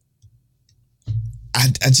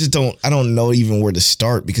I don't know even where to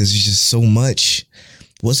start because there's just so much.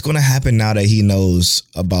 What's going to happen now that he knows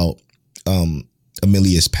about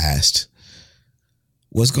Amelia's past?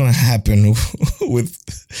 What's going to happen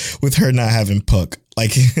with her not having Puck?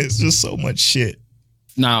 Like, it's just so much shit.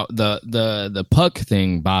 Now, the Puck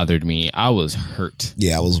thing bothered me. I was hurt.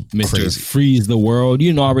 Yeah, I was Mr. crazy. Freeze the world.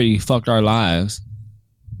 You already fucked our lives.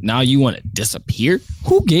 Now you want to disappear?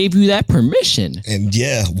 Who gave you that permission? And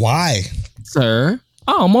yeah, why? Sir,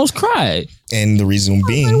 I almost cried. And the reason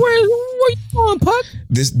being... Where you going, Puck?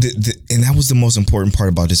 And that was the most important part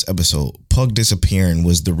about this episode. Puck disappearing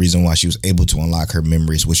was the reason why she was able to unlock her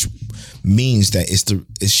memories, which means that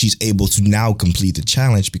she's able to now complete the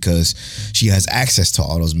challenge because she has access to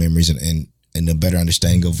all those memories and a better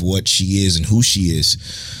understanding of what she is and who she is.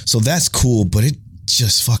 So that's cool, but it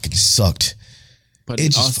just fucking sucked. But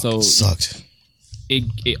it just also sucked.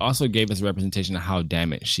 It also gave us a representation of how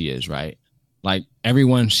damaged she is, right? Like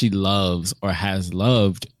everyone she loves or has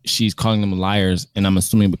loved, she's calling them liars, and I'm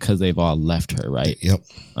assuming because they've all left her, right? Yep.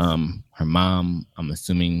 Her mom, I'm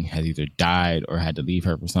assuming, has either died or had to leave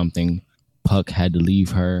her for something. Puck had to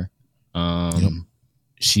leave her. Yep.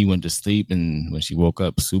 She went to sleep, and when she woke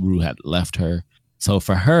up, Subaru had left her. So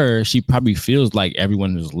for her, she probably feels like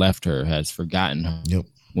everyone who's left her has forgotten her. Yep.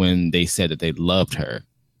 When they said that they loved her,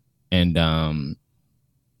 and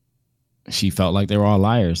she felt like they were all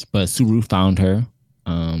liars. But Subaru found her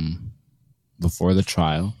before the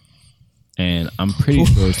trial. And I'm pretty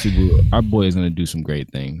sure Subaru, our boy, is going to do some great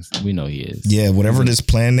things. We know he is. Yeah, whatever this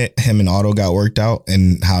plan that him and Otto got worked out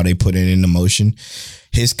and how they put it into motion,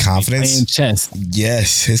 his confidence. Playing chess.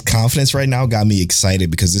 Yes, his confidence right now got me excited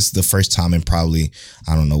because this is the first time in probably,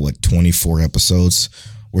 24 episodes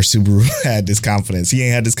where Subaru had this confidence. He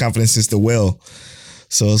ain't had this confidence since the well.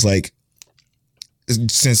 So it's like,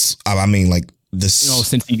 since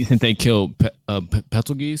they killed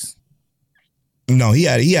Betelgeuse. No, he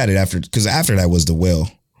had it after, because after that was the well.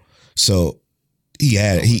 So he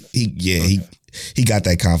got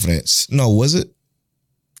that confidence. No, was it?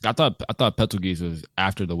 I thought Betelgeuse was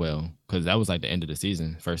after the well because that was like the end of the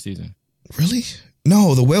season, first season. Really?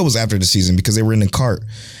 No, the well was after the season because they were in the cart,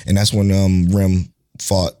 and that's when Rem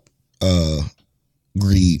fought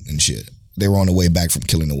Greed and shit. They were on the way back from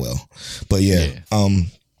killing the well. But yeah.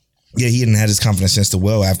 Yeah, he hadn't had his confidence since the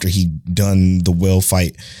well after he done the well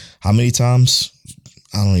fight. How many times?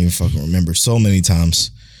 I don't even fucking remember. So many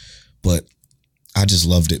times. But I just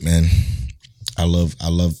loved it, man. I love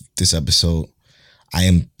this episode.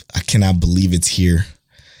 I cannot believe it's here.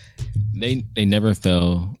 They never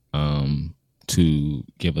fail to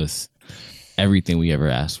give us everything we ever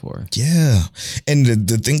asked for. Yeah. And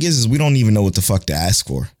the thing is we don't even know what the fuck to ask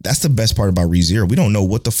for. That's the best part about ReZero. We don't know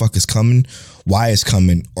what the fuck is coming, why it's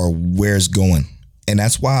coming, or where it's going. And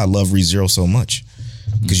that's why I love ReZero so much.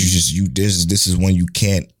 Because this is one you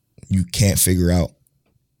can't figure out.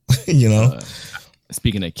 You know?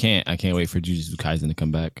 Speaking of I can't wait for Jujutsu Kaisen to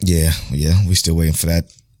come back. Yeah, we still waiting for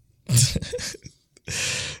that.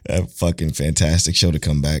 That fucking fantastic show to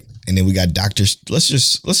come back. And then we got Doctor. Let's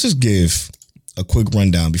just give a quick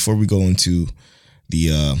rundown before we go into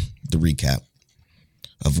the recap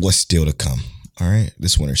of what's still to come. All right,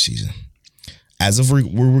 this winter season. As of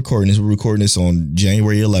we're recording this on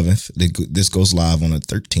January 11th. This goes live on the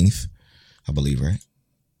 13th, I believe, right?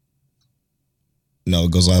 No,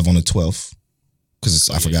 it goes live on the 12th because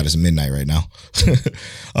I forgot it's midnight right now.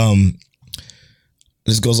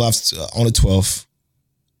 This goes live on the 12th.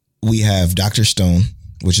 We have Dr. Stone,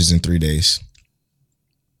 which is in 3 days.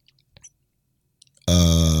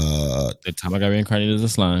 The time I got reincarnated as a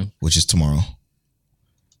slime, which is tomorrow.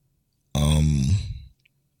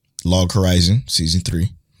 Log Horizon season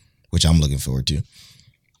 3, which I'm looking forward to.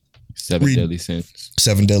 Seven Deadly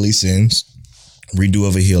Sins. Redo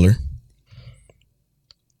of a Healer.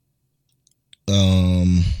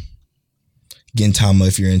 Gintama,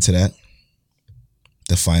 if you're into that.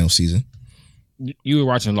 The final season. You were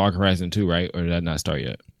watching Log Horizon 2, right? Or did that not start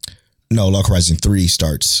yet? No, Log Horizon 3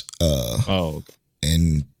 starts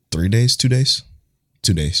in 3 days, 2 days?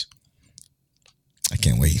 2 days. I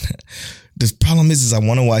can't wait. The problem is I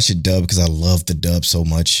want to watch it dub because I love the dub so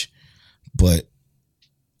much. But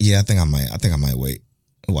yeah, I think I might wait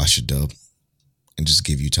and watch the dub and just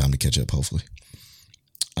give you time to catch up, hopefully.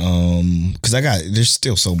 Because there's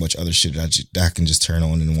still so much other shit that I can just turn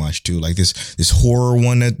on and watch too. Like this horror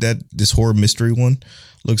one this horror mystery one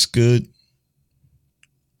looks good.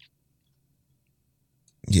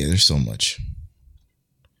 Yeah, there's so much.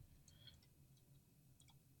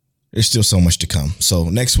 There's still so much to come. So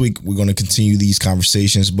next week we're going to continue these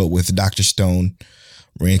conversations, but with Dr. Stone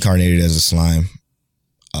reincarnated as a slime.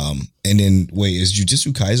 And then wait, is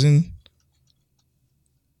Jujutsu Kaisen?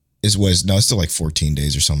 It's still like 14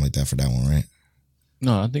 days or something like that for that one, right?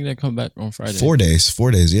 No, I think they come back on Friday. 4 days.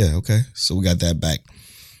 4 days, yeah, okay. So we got that back.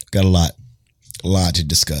 Got a lot to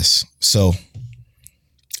discuss. So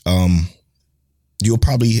you'll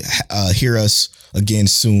probably hear us again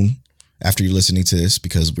soon after you're listening to this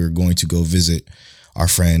because we're going to go visit our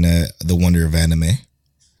friend The Wonder of Anime.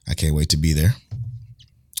 I can't wait to be there.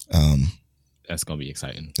 That's going to be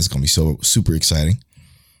exciting. It's going to be so super exciting.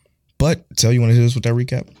 But Tell, you want to hit us with that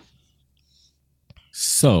recap?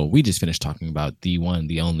 So we just finished talking about the one,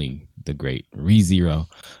 the only, the great ReZero,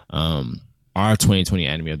 our 2020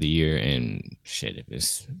 anime of the year. And shit, if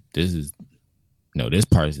this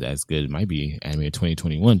part is as good, it might be anime of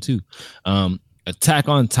 2021 too. Attack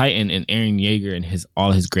on Titan and Eren Yeager and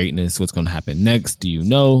all his greatness. What's going to happen next? Do you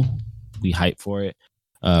know? We hype for it.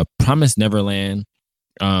 Promised Neverland.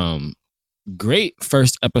 Great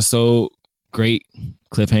first episode. Great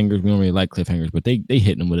cliffhangers. We don't really like cliffhangers, but they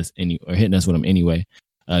hitting them with us hitting us with them anyway.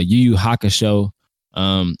 Yu Yu Hakusho.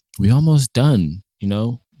 We almost done. You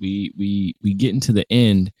know, we getting to the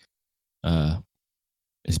end.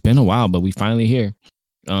 It's been a while, but we finally here.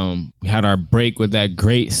 We had our break with that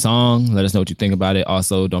great song. Let us know what you think about it.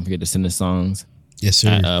 Also, don't forget to send us songs. Yes, sir.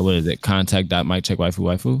 At, what is it?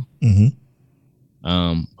 Contact.miccheckWaifu. Mm-hmm.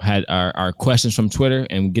 Had our questions from Twitter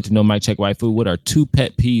and get to know Mike Check Waifu. What are 2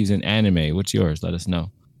 pet peeves in anime? What's yours? Let us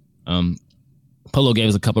know. Polo gave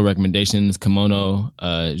us a couple of recommendations: Kimono,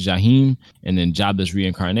 Jahim, and then Jobless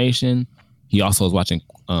Reincarnation. He also was watching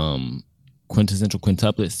Quintessential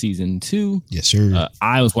Quintuplet season 2. Yes, sir.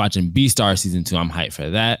 I was watching Beastar season 2. I'm hyped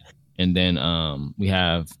for that. And then we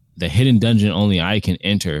have the Hidden Dungeon Only I Can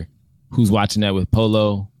Enter. Who's watching that with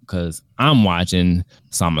Polo? Because I'm watching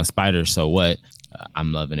Sama Spider. So what?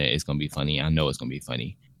 I'm loving it. It's gonna be funny. I know it's gonna be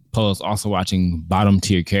funny. Polo's also watching Bottom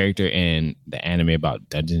Tier Character and the anime about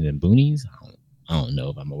Dungeons and Boonies. I don't know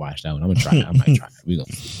if I'm gonna watch that one. I'm gonna try it. I might try it. We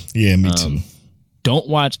gonna. Yeah, me too. Don't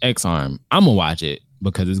watch X-Arm. I'm gonna watch it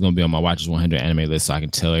because it's gonna be on my Watches 100 anime list, so I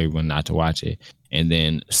can tell everyone not to watch it. And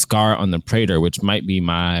then Scar on the Praetor, which might be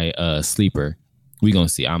my sleeper. We gonna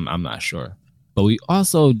see. I'm not sure. But we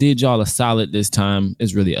also did y'all a solid this time.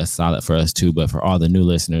 It's really a solid for us too, but for all the new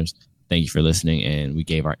listeners, Thank you for listening. And we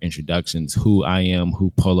gave our introductions, who I am,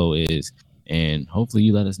 who Polo is, and hopefully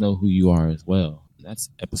you let us know who you are as well. That's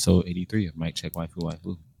episode 83 of Mic Check Waifu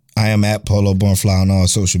Waifu. I am at Polo Bornfly on all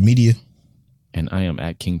social media. And I am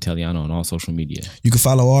at King Teliano on all social media. You can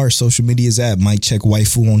follow our social medias at Mic Check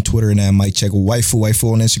Waifu on Twitter and at Mic Check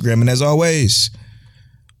Waifu on Instagram. And as always,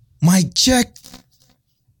 Mic Check.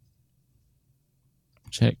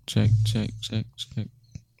 Check.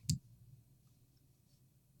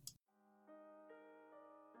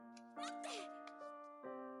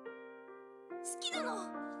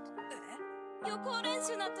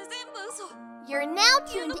 You're now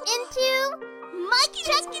tuned into Mic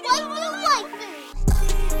Check Waifu Waifu.